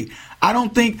agree. I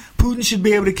don't think Putin should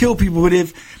be able to kill people, but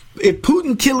if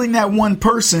Putin killing that one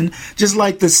person, just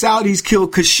like the Saudis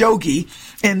killed Khashoggi,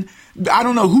 and I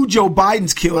don't know who Joe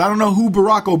Biden's killed, I don't know who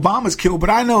Barack Obama's killed, but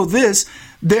I know this,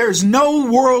 there's no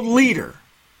world leader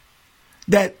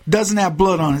that doesn't have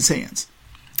blood on his hands.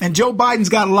 And Joe Biden's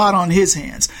got a lot on his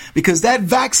hands because that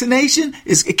vaccination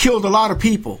it killed a lot of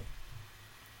people.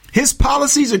 His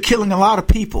policies are killing a lot of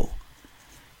people.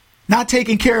 Not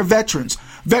taking care of veterans,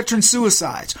 veteran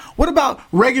suicides. What about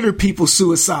regular people's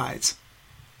suicides?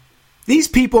 These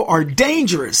people are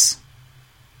dangerous.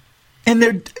 And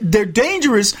they're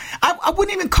dangerous. I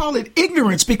wouldn't even call it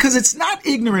ignorance because it's not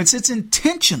ignorance. It's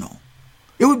intentional.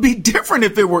 It would be different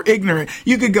if it were ignorant.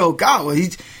 You could go, God, well,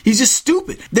 he's just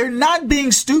stupid. They're not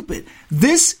being stupid.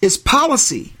 This is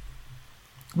policy.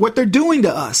 What they're doing to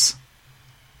us.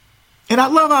 And I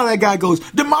love how that guy goes,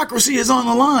 democracy is on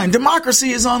the line.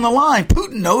 Democracy is on the line.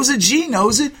 Putin knows it. Xi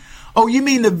knows it. Oh, you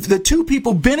mean the two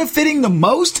people benefiting the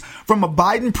most from a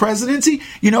Biden presidency?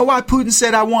 You know why Putin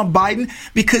said, I want Biden?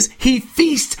 Because he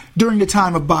feasts during the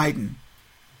time of Biden.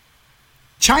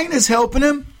 China's helping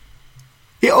him.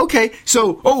 Yeah, okay,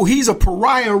 so, he's a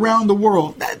pariah around the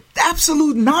world. That's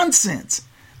absolute nonsense.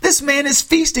 This man is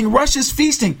feasting. Russia's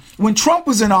feasting. When Trump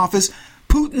was in office,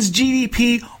 Putin's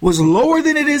GDP was lower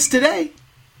than it is today.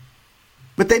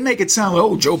 But they make it sound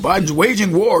like, Joe Biden's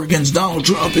waging war against Donald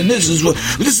Trump, and this is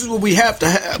what we have to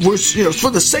have. We're,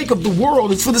 for the sake of the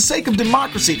world, it's for the sake of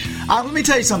democracy. Let me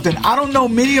tell you something. I don't know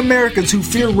many Americans who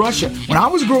fear Russia. When I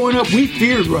was growing up, we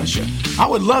feared Russia. I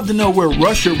would love to know where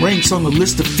Russia ranks on the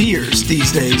list of fears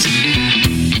these days.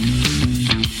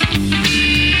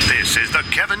 This is the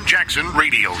Kevin Jackson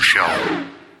Radio Show.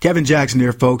 Kevin Jackson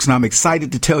here, folks, and I'm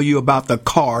excited to tell you about the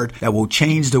card that will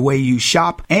change the way you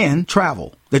shop and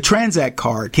travel. The Transact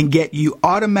card can get you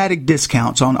automatic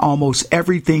discounts on almost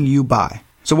everything you buy.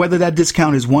 So whether that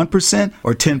discount is 1%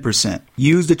 or 10%,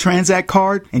 use the Transact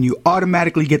card and you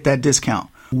automatically get that discount.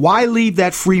 Why leave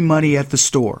that free money at the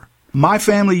store? My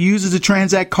family uses the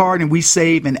Transact card and we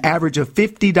save an average of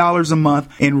 $50 a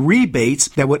month in rebates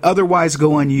that would otherwise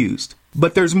go unused.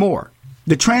 But there's more.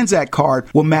 The Transact card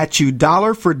will match you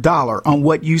dollar for dollar on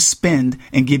what you spend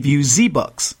and give you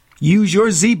Z-Bucks. Use your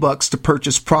Z-Bucks to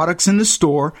purchase products in the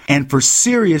store and for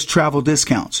serious travel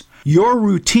discounts. Your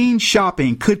routine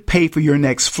shopping could pay for your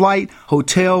next flight,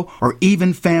 hotel, or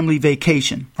even family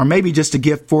vacation, or maybe just a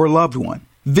gift for a loved one.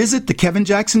 Visit the Kevin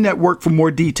Jackson Network for more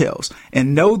details.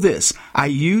 And know this, I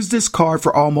use this card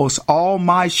for almost all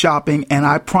my shopping, and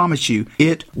I promise you,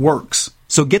 it works.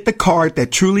 So get the card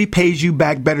that truly pays you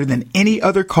back better than any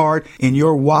other card in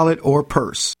your wallet or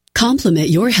purse. Complement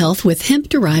your health with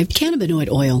hemp-derived cannabinoid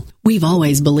oil. We've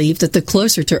always believed that the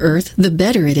closer to Earth, the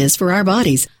better it is for our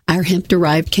bodies. Our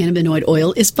hemp-derived cannabinoid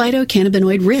oil is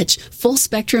phytocannabinoid-rich,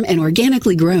 full-spectrum, and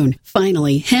organically grown.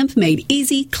 Finally, hemp made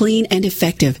easy, clean, and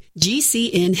effective.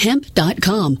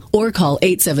 GCNhemp.com or call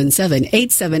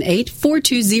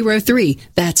 877-878-4203.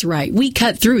 That's right, we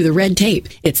cut through the red tape.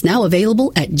 It's now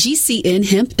available at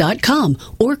GCNhemp.com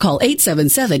or call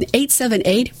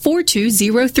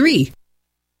 877-878-4203.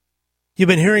 You've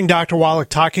been hearing Dr. Wallach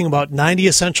talking about 90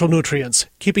 essential nutrients,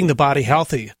 keeping the body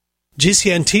healthy.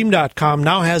 GCNteam.com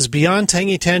now has Beyond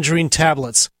Tangy Tangerine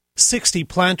tablets, 60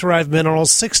 plant-derived minerals,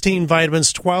 16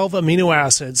 vitamins, 12 amino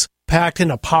acids, packed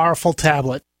in a powerful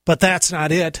tablet. But that's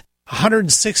not it.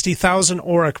 160,000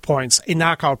 auric points, a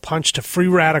knockout punch to free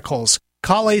radicals.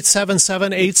 Call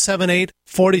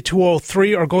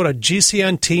 877-878-4203 or go to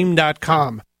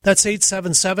GCNteam.com. That's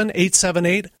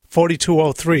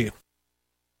 877-878-4203.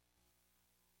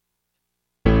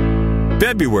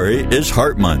 February is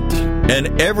Heart Month,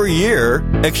 and every year,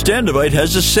 Extendivite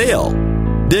has a sale.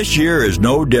 This year is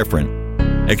no different.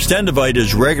 Extendivite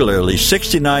is regularly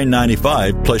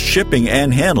 $69.95 plus shipping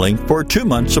and handling for a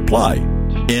 2-month supply.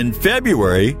 In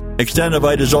February,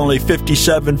 Extendivite is only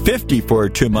 $57.50 for a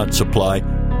 2-month supply,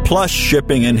 plus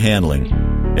shipping and handling.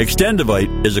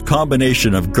 Extendivite is a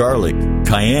combination of garlic,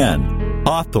 cayenne,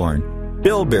 hawthorn,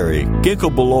 bilberry, ginkgo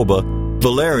biloba,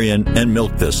 valerian, and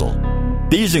milk thistle.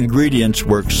 These ingredients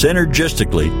work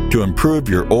synergistically to improve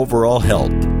your overall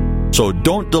health. So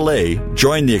don't delay.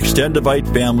 Join the Extendivite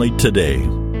family today.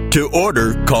 To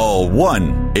order, call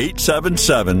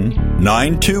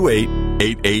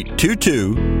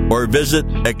 1-877-928-8822 or visit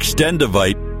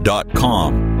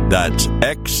extendivite.com. That's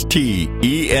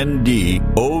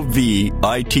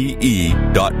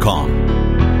XTENDOVITE.com.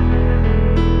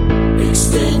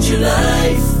 Extend your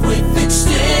life with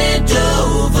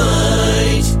Extendovite.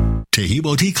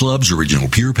 Tahibo Tea Club's original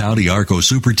Pure Pouty Arco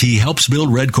Super Tea helps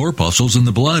build red corpuscles in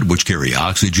the blood, which carry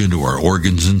oxygen to our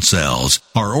organs and cells.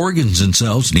 Our organs and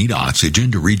cells need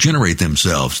oxygen to regenerate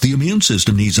themselves. The immune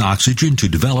system needs oxygen to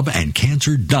develop, and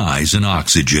cancer dies in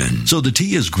oxygen. So the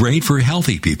tea is great for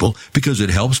healthy people because it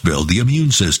helps build the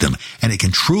immune system, and it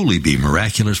can truly be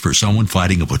miraculous for someone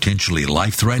fighting a potentially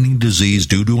life-threatening disease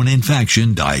due to an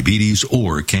infection, diabetes,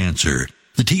 or cancer.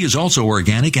 The tea is also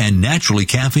organic and naturally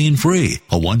caffeine-free.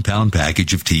 A 1-pound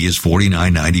package of tea is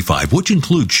 $49.95, which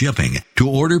includes shipping. To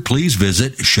order, please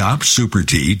visit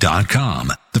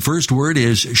shopsupertea.com. The first word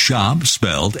is shop,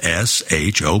 spelled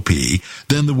S-H-O-P,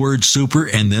 then the word super,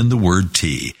 and then the word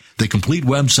tea. The complete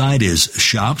website is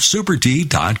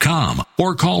shopsupertea.com,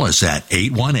 or call us at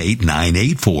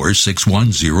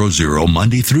 818-984-6100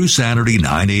 Monday through Saturday,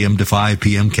 9 a.m. to 5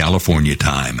 p.m. California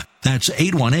time. That's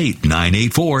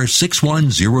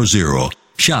 818-984-6100.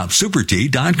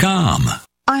 Shopsupertea.com.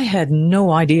 I had no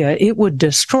idea it would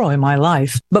destroy my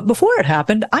life. But before it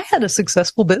happened, I had a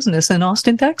successful business in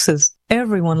Austin, Texas.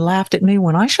 Everyone laughed at me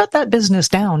when I shut that business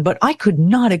down, but I could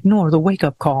not ignore the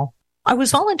wake-up call. I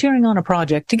was volunteering on a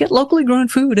project to get locally grown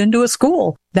food into a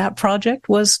school. That project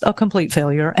was a complete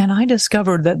failure, and I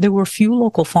discovered that there were few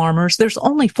local farmers. There's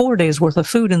only 4 days worth of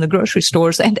food in the grocery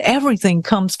stores, and everything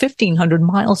comes 1,500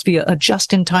 miles via a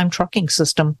just-in-time trucking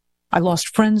system. I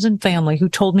lost friends and family who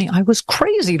told me I was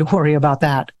crazy to worry about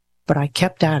that, but I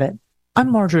kept at it.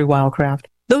 I'm Marjorie Wildcraft.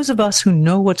 Those of us who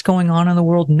know what's going on in the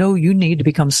world know you need to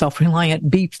become self-reliant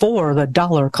before the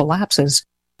dollar collapses.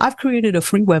 I've created a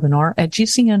free webinar at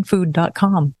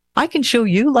gcnfood.com. I can show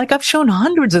you, like I've shown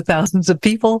hundreds of thousands of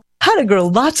people, how to grow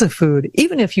lots of food,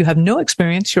 even if you have no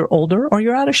experience, you're older, or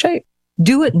you're out of shape.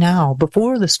 Do it now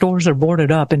before the stores are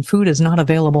boarded up and food is not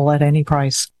available at any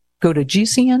price. Go to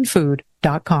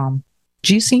gcnfood.com.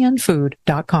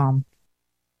 gcnfood.com.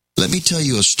 Let me tell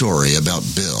you a story about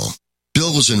Bill.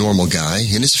 Bill was a normal guy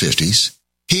in his 50s.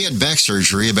 He had back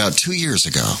surgery about 2 years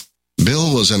ago.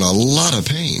 Bill was in a lot of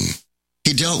pain.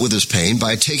 He dealt with his pain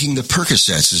by taking the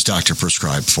Percocets his doctor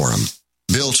prescribed for him.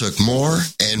 Bill took more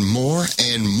and more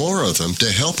and more of them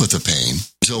to help with the pain,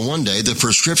 until one day the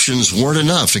prescriptions weren't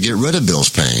enough to get rid of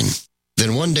Bill's pain.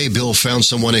 Then one day Bill found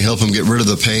someone to help him get rid of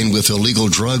the pain with illegal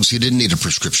drugs he didn't need a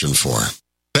prescription for.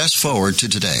 Fast forward to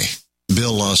today.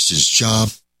 Bill lost his job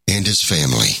and his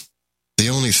family. The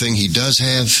only thing he does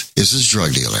have is his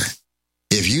drug dealer.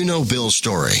 If you know Bill's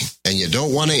story and you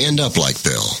don't want to end up like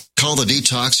Bill, call the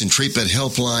Detox and Treatment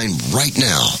Helpline right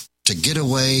now to get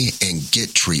away and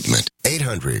get treatment.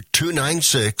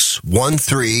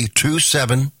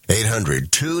 800-296-1327.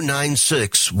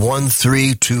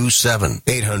 800-296-1327.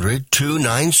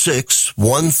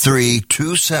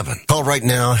 800-296-1327. Call right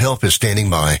now. Help is standing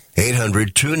by.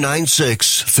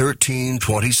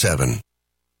 800-296-1327.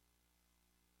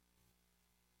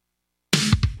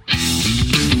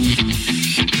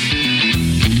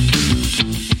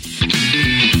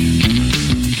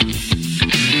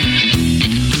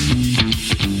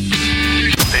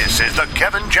 This is the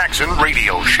Kevin Jackson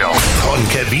Radio Show. Con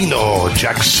Kevino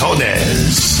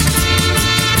Jacksones.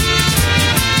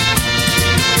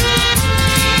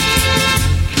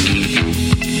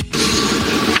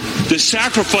 The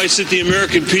sacrifice that the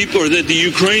American people or that the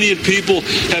Ukrainian people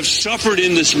have suffered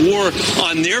in this war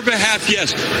on their behalf,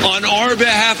 yes, on our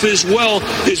behalf as well,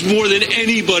 is more than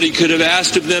anybody could have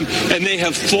asked of them, and they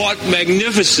have fought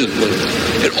magnificently.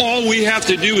 And all we have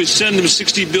to do is send them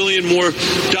 $60 billion more,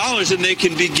 and they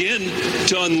can begin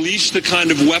to unleash the kind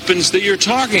of weapons that you're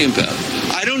talking about.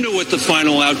 I don't know what the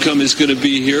final outcome is going to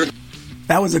be here.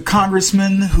 That was a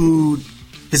congressman who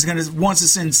wants to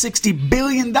send $60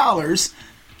 billion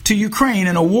to Ukraine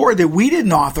in a war that we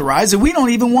didn't authorize, that we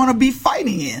don't even want to be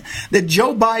fighting in, that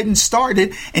Joe Biden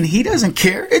started, and he doesn't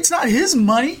care. It's not his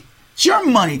money. It's your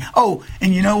money. Oh,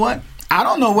 and you know what? I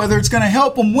don't know whether it's going to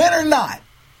help him win or not,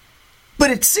 but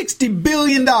it's $60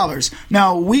 billion.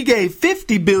 Now, we gave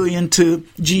 $50 billion to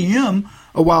GM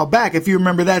a while back, if you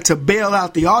remember that, to bail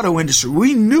out the auto industry.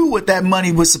 We knew what that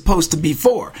money was supposed to be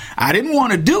for. I didn't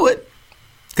want to do it,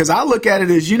 Because I look at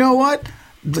it as, you know what?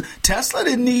 Tesla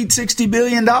didn't need $60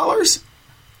 billion.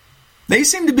 They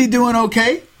seem to be doing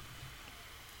okay.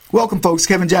 Welcome, folks.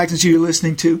 Kevin Jackson, you're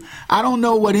listening to. I don't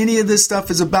know what any of this stuff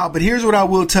is about, but here's what I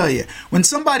will tell you. When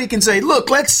somebody can say,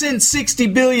 look, let's send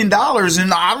 $60 billion,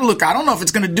 and I don't know if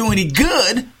it's going to do any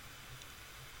good.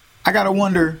 I got to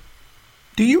wonder,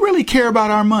 do you really care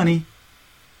about our money?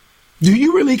 Do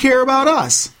you really care about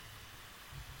us?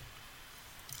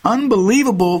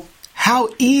 Unbelievable how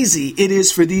easy it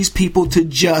is for these people to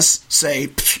just say,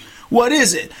 what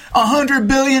is it? 100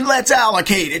 billion, let's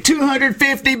allocate it.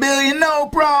 250 billion, no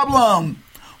problem.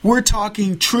 We're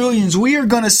talking trillions. We are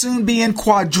going to soon be in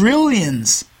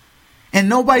quadrillions, and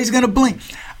nobody's going to blink.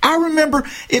 I remember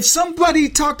if somebody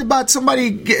talked about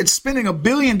somebody spending $1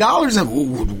 billion,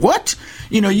 and what?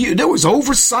 There was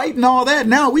oversight and all that.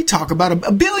 Now we talk about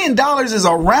 $1 billion is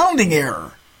a rounding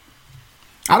error.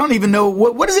 I don't even know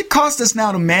what does it cost us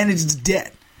now to manage the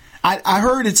debt. I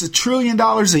heard it's $1 trillion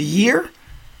a year,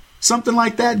 something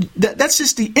like that. That's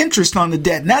just the interest on the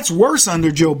debt, and that's worse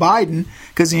under Joe Biden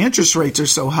because the interest rates are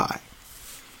so high.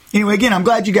 Anyway, again, I'm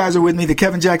glad you guys are with me. The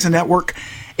Kevin Jackson Network,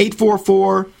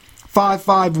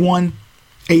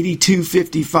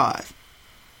 844-551-8255.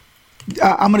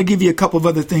 I'm going to give you a couple of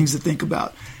other things to think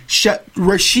about.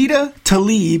 Rashida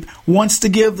Tlaib wants to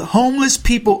give homeless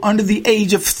people under the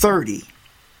age of 30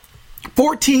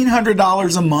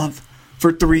 $1,400 a month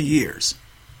for 3 years.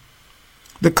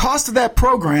 The cost of that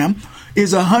program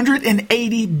is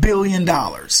 $180 billion.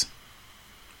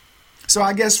 So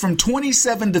I guess from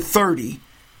 27 to 30,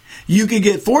 you could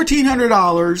get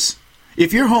 $1,400.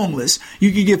 If you're homeless,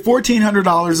 you could get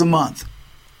 $1,400 a month.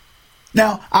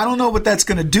 Now, I don't know what that's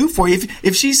going to do for you.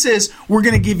 If she says we're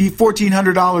going to give you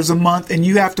 $1,400 a month and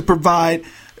you have to provide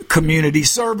community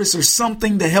service or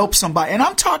something to help somebody, and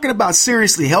I'm talking about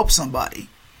seriously help somebody,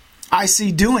 I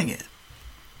see doing it.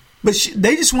 But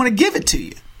they just want to give it to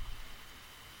you.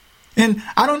 And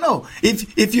I don't know,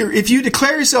 if you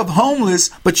declare yourself homeless,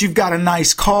 but you've got a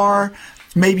nice car,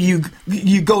 maybe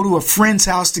you go to a friend's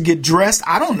house to get dressed.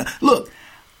 I don't know. Look,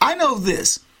 I know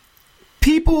this.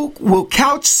 People will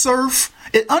couch surf.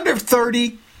 At under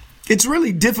 30, it's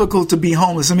really difficult to be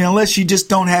homeless. I mean, unless you just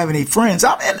don't have any friends.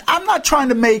 I'm not trying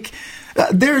to make,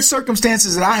 there are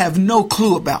circumstances that I have no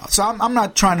clue about. So I'm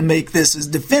not trying to make this as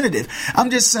definitive. I'm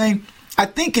just saying, I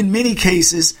think in many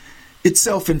cases, it's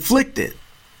self-inflicted.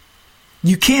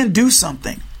 You can do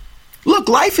something. Look,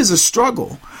 life is a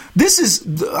struggle.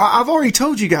 I've already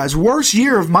told you guys, worst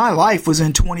year of my life was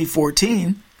in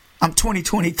 2014. I'm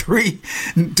 2023,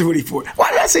 24. Why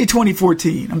did I say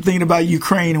 2014? I'm thinking about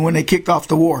Ukraine and when they kicked off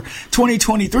the war.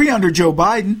 2023 under Joe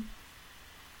Biden.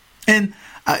 And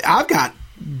I've got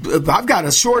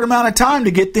a short amount of time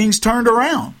to get things turned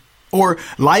around, or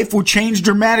life will change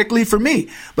dramatically for me.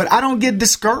 But I don't get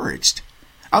discouraged.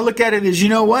 I look at it as, you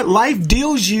know what? Life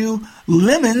deals you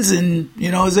lemons, and,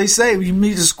 as they say, you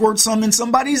need to squirt some in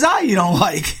somebody's eye you don't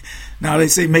like. Now they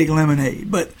say make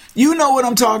lemonade, but you know what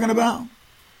I'm talking about.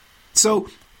 So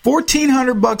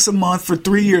 $1,400 a month for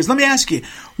 3 years. Let me ask you,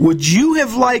 would you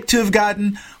have liked to have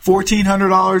gotten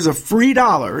 $1,400 of free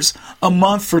dollars a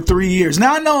month for 3 years?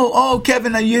 Now I know,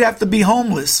 Kevin, you'd have to be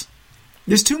homeless.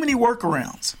 There's too many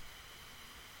workarounds.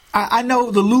 I know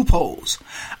the loopholes.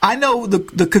 I know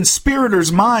the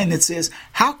conspirator's mind that says,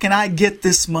 how can I get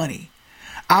this money?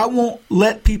 I won't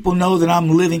let people know that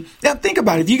I'm living. Now think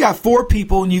about it. If you got 4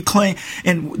 people and you claim,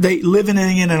 and they living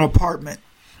in an apartment,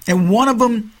 and one of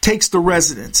them takes the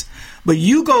residence, but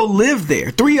you go live there,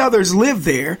 3 others live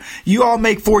there, you all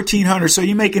make $1,400, so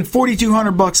you're making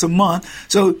 $4,200 a month.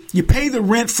 So you pay the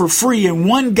rent for free, and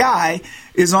one guy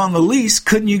is on the lease.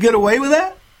 Couldn't you get away with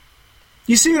that?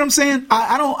 You see what I'm saying?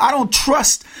 I don't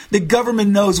trust the government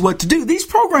knows what to do. These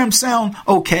programs sound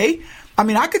okay. I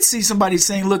mean, I could see somebody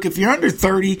saying, look, if you're under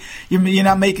 30, you're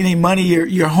not making any money,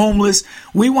 you're homeless,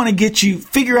 we want to get you,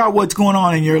 figure out what's going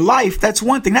on in your life. That's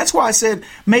one thing. That's why I said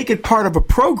make it part of a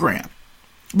program.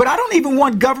 But I don't even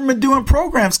want government doing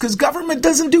programs, because government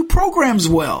doesn't do programs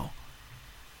well.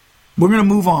 We're going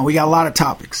to move on. We got a lot of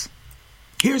topics.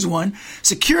 Here's one.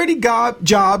 Security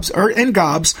jobs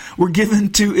were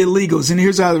given to illegals. And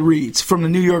here's how it reads from the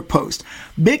New York Post.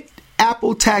 Big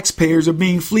Apple taxpayers are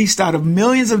being fleeced out of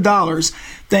millions of dollars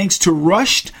thanks to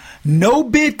rushed,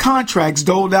 no-bid contracts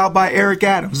doled out by Eric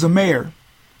Adams, the mayor,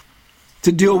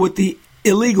 to deal with the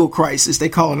illegal crisis. They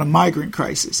call it a migrant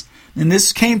crisis. And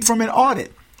this came from an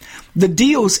audit. The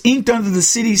deals inked under the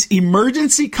city's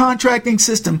emergency contracting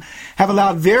system have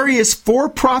allowed various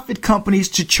for-profit companies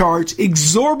to charge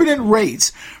exorbitant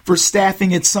rates for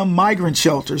staffing at some migrant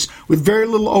shelters with very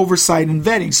little oversight and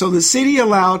vetting. So the city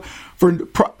allowed for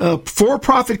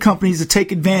for-profit companies to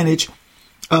take advantage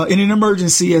in an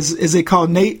emergency, as they call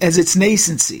as its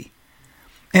nascency.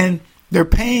 And they're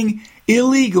paying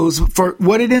illegals for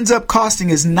what it ends up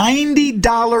costing is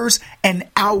 $90 an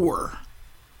hour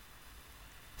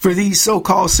for these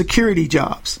so-called security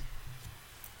jobs.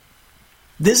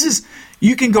 This is,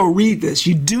 you can go read this.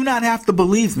 You do not have to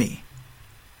believe me.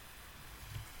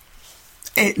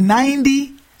 At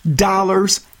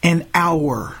 $90 an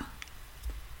hour.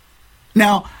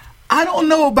 Now, I don't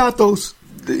know about those,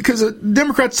 because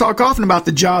Democrats talk often about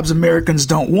the jobs Americans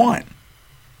don't want.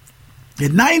 At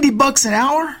 $90 an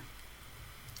hour,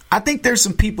 I think there's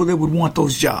some people that would want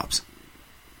those jobs.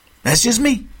 That's just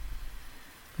me.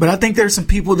 But I think there's some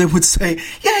people that would say,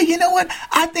 yeah, you know what?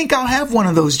 I think I'll have one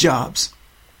of those jobs.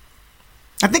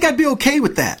 I think I'd be okay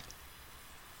with that.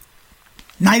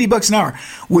 $90 an hour.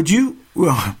 Would you?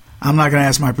 Well, I'm not going to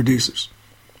ask my producers.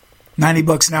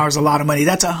 $90 an hour is a lot of money.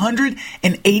 That's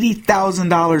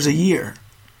 $180,000 a year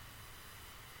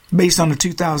based on a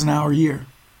 2,000 hour year.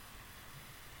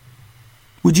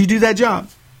 Would you do that job?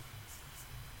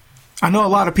 I know a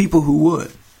lot of people who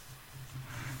would.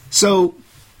 So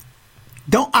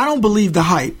I don't believe the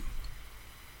hype.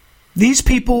 These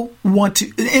people want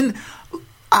to, and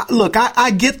look, I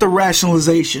get the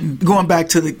rationalization, going back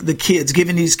to the kids,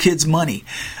 giving these kids money.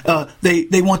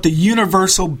 They want the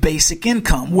universal basic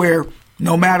income where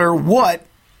no matter what,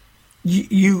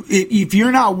 if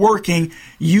you're not working,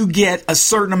 you get a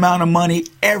certain amount of money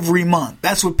every month.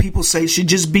 That's what people say should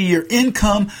just be your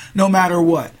income no matter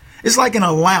what. It's like an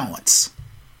allowance.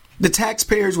 The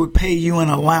taxpayers would pay you an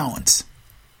allowance.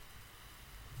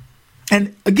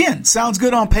 And again, sounds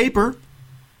good on paper.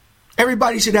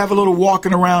 Everybody should have a little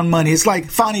walking around money. It's like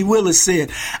Fonnie Willis said,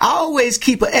 I always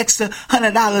keep an extra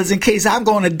 $100 in case I'm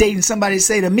going on a date and somebody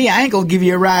say to me, I ain't going to give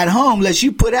you a ride home unless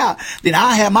you put out. Then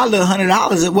I'll have my little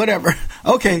 $100 or whatever.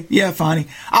 Okay, yeah, Fonnie.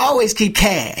 I always keep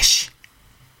cash.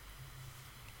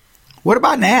 What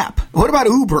about an app? What about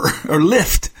Uber or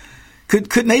Lyft?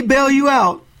 Couldn't they bail you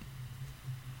out?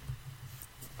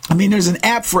 I mean, there's an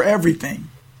app for everything.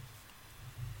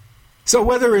 So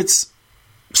whether it's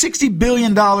 $60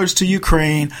 billion to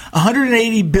Ukraine,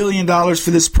 $180 billion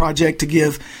for this project to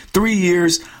give 3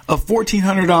 years of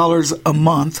 $1,400 a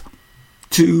month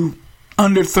to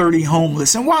under 30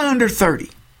 homeless. And why under 30?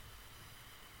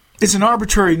 It's an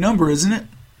arbitrary number, isn't it?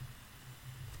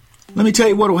 Let me tell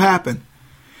you what will happen.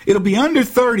 It'll be under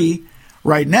 30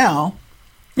 right now,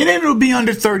 and then it'll be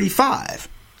under 35,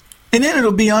 and then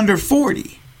it'll be under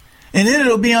 40. And then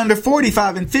it'll be under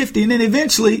 45 and 50. And then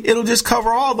eventually it'll just cover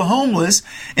all the homeless.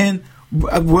 And,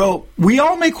 well, we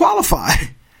all may qualify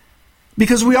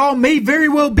because we all may very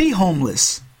well be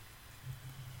homeless.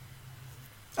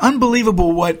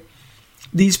 Unbelievable what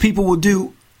these people will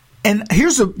do. And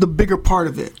here's the bigger part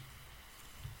of it.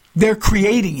 They're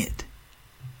creating it.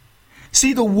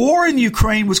 See, the war in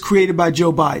Ukraine was created by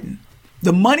Joe Biden.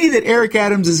 The money that Eric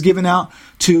Adams is giving out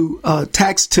to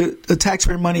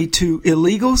taxpayer money to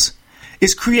illegals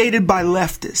is created by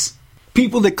leftists,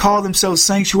 people that call themselves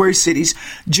sanctuary cities.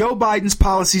 Joe Biden's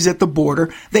policies at the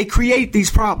border, they create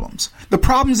these problems. The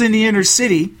problems in the inner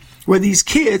city where these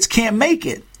kids can't make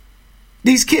it.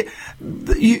 These kids,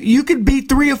 you could be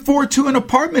 3 or 4 to an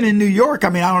apartment in New York. I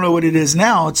mean, I don't know what it is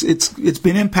now. It's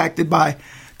been impacted by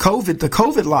COVID, the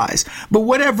COVID lies. But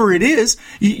whatever it is,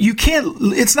 you can't.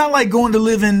 It's not like going to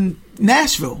live in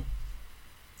Nashville.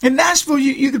 In Nashville,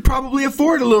 you could probably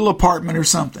afford a little apartment or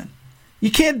something. You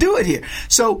can't do it here.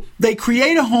 So they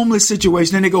create a homeless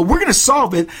situation and they go, we're going to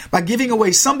solve it by giving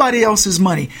away somebody else's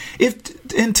money.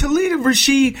 And Tlaib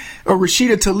Rashid or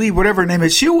Rashida Tlaib, whatever her name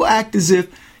is, she will act as if,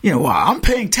 well, I'm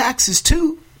paying taxes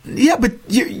too. Yeah, but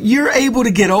you're able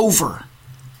to get over.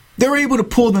 They're able to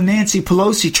pull the Nancy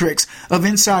Pelosi tricks of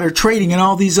insider trading and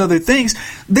all these other things.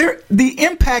 The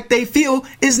impact they feel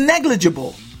is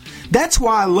negligible. That's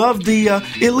why I love the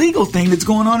illegal thing that's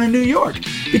going on in New York,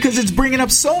 because it's bringing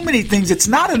up so many things. It's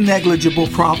not a negligible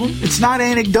problem. It's not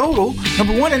anecdotal,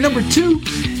 number one. And number two,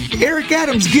 Eric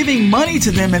Adams giving money to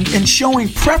them and showing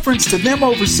preference to them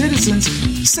over citizens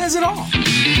says it all.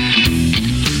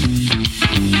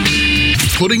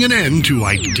 Putting an end to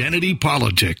identity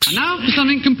politics. And now for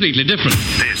something completely different.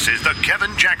 This is the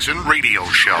Kevin Jackson Radio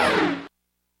Show.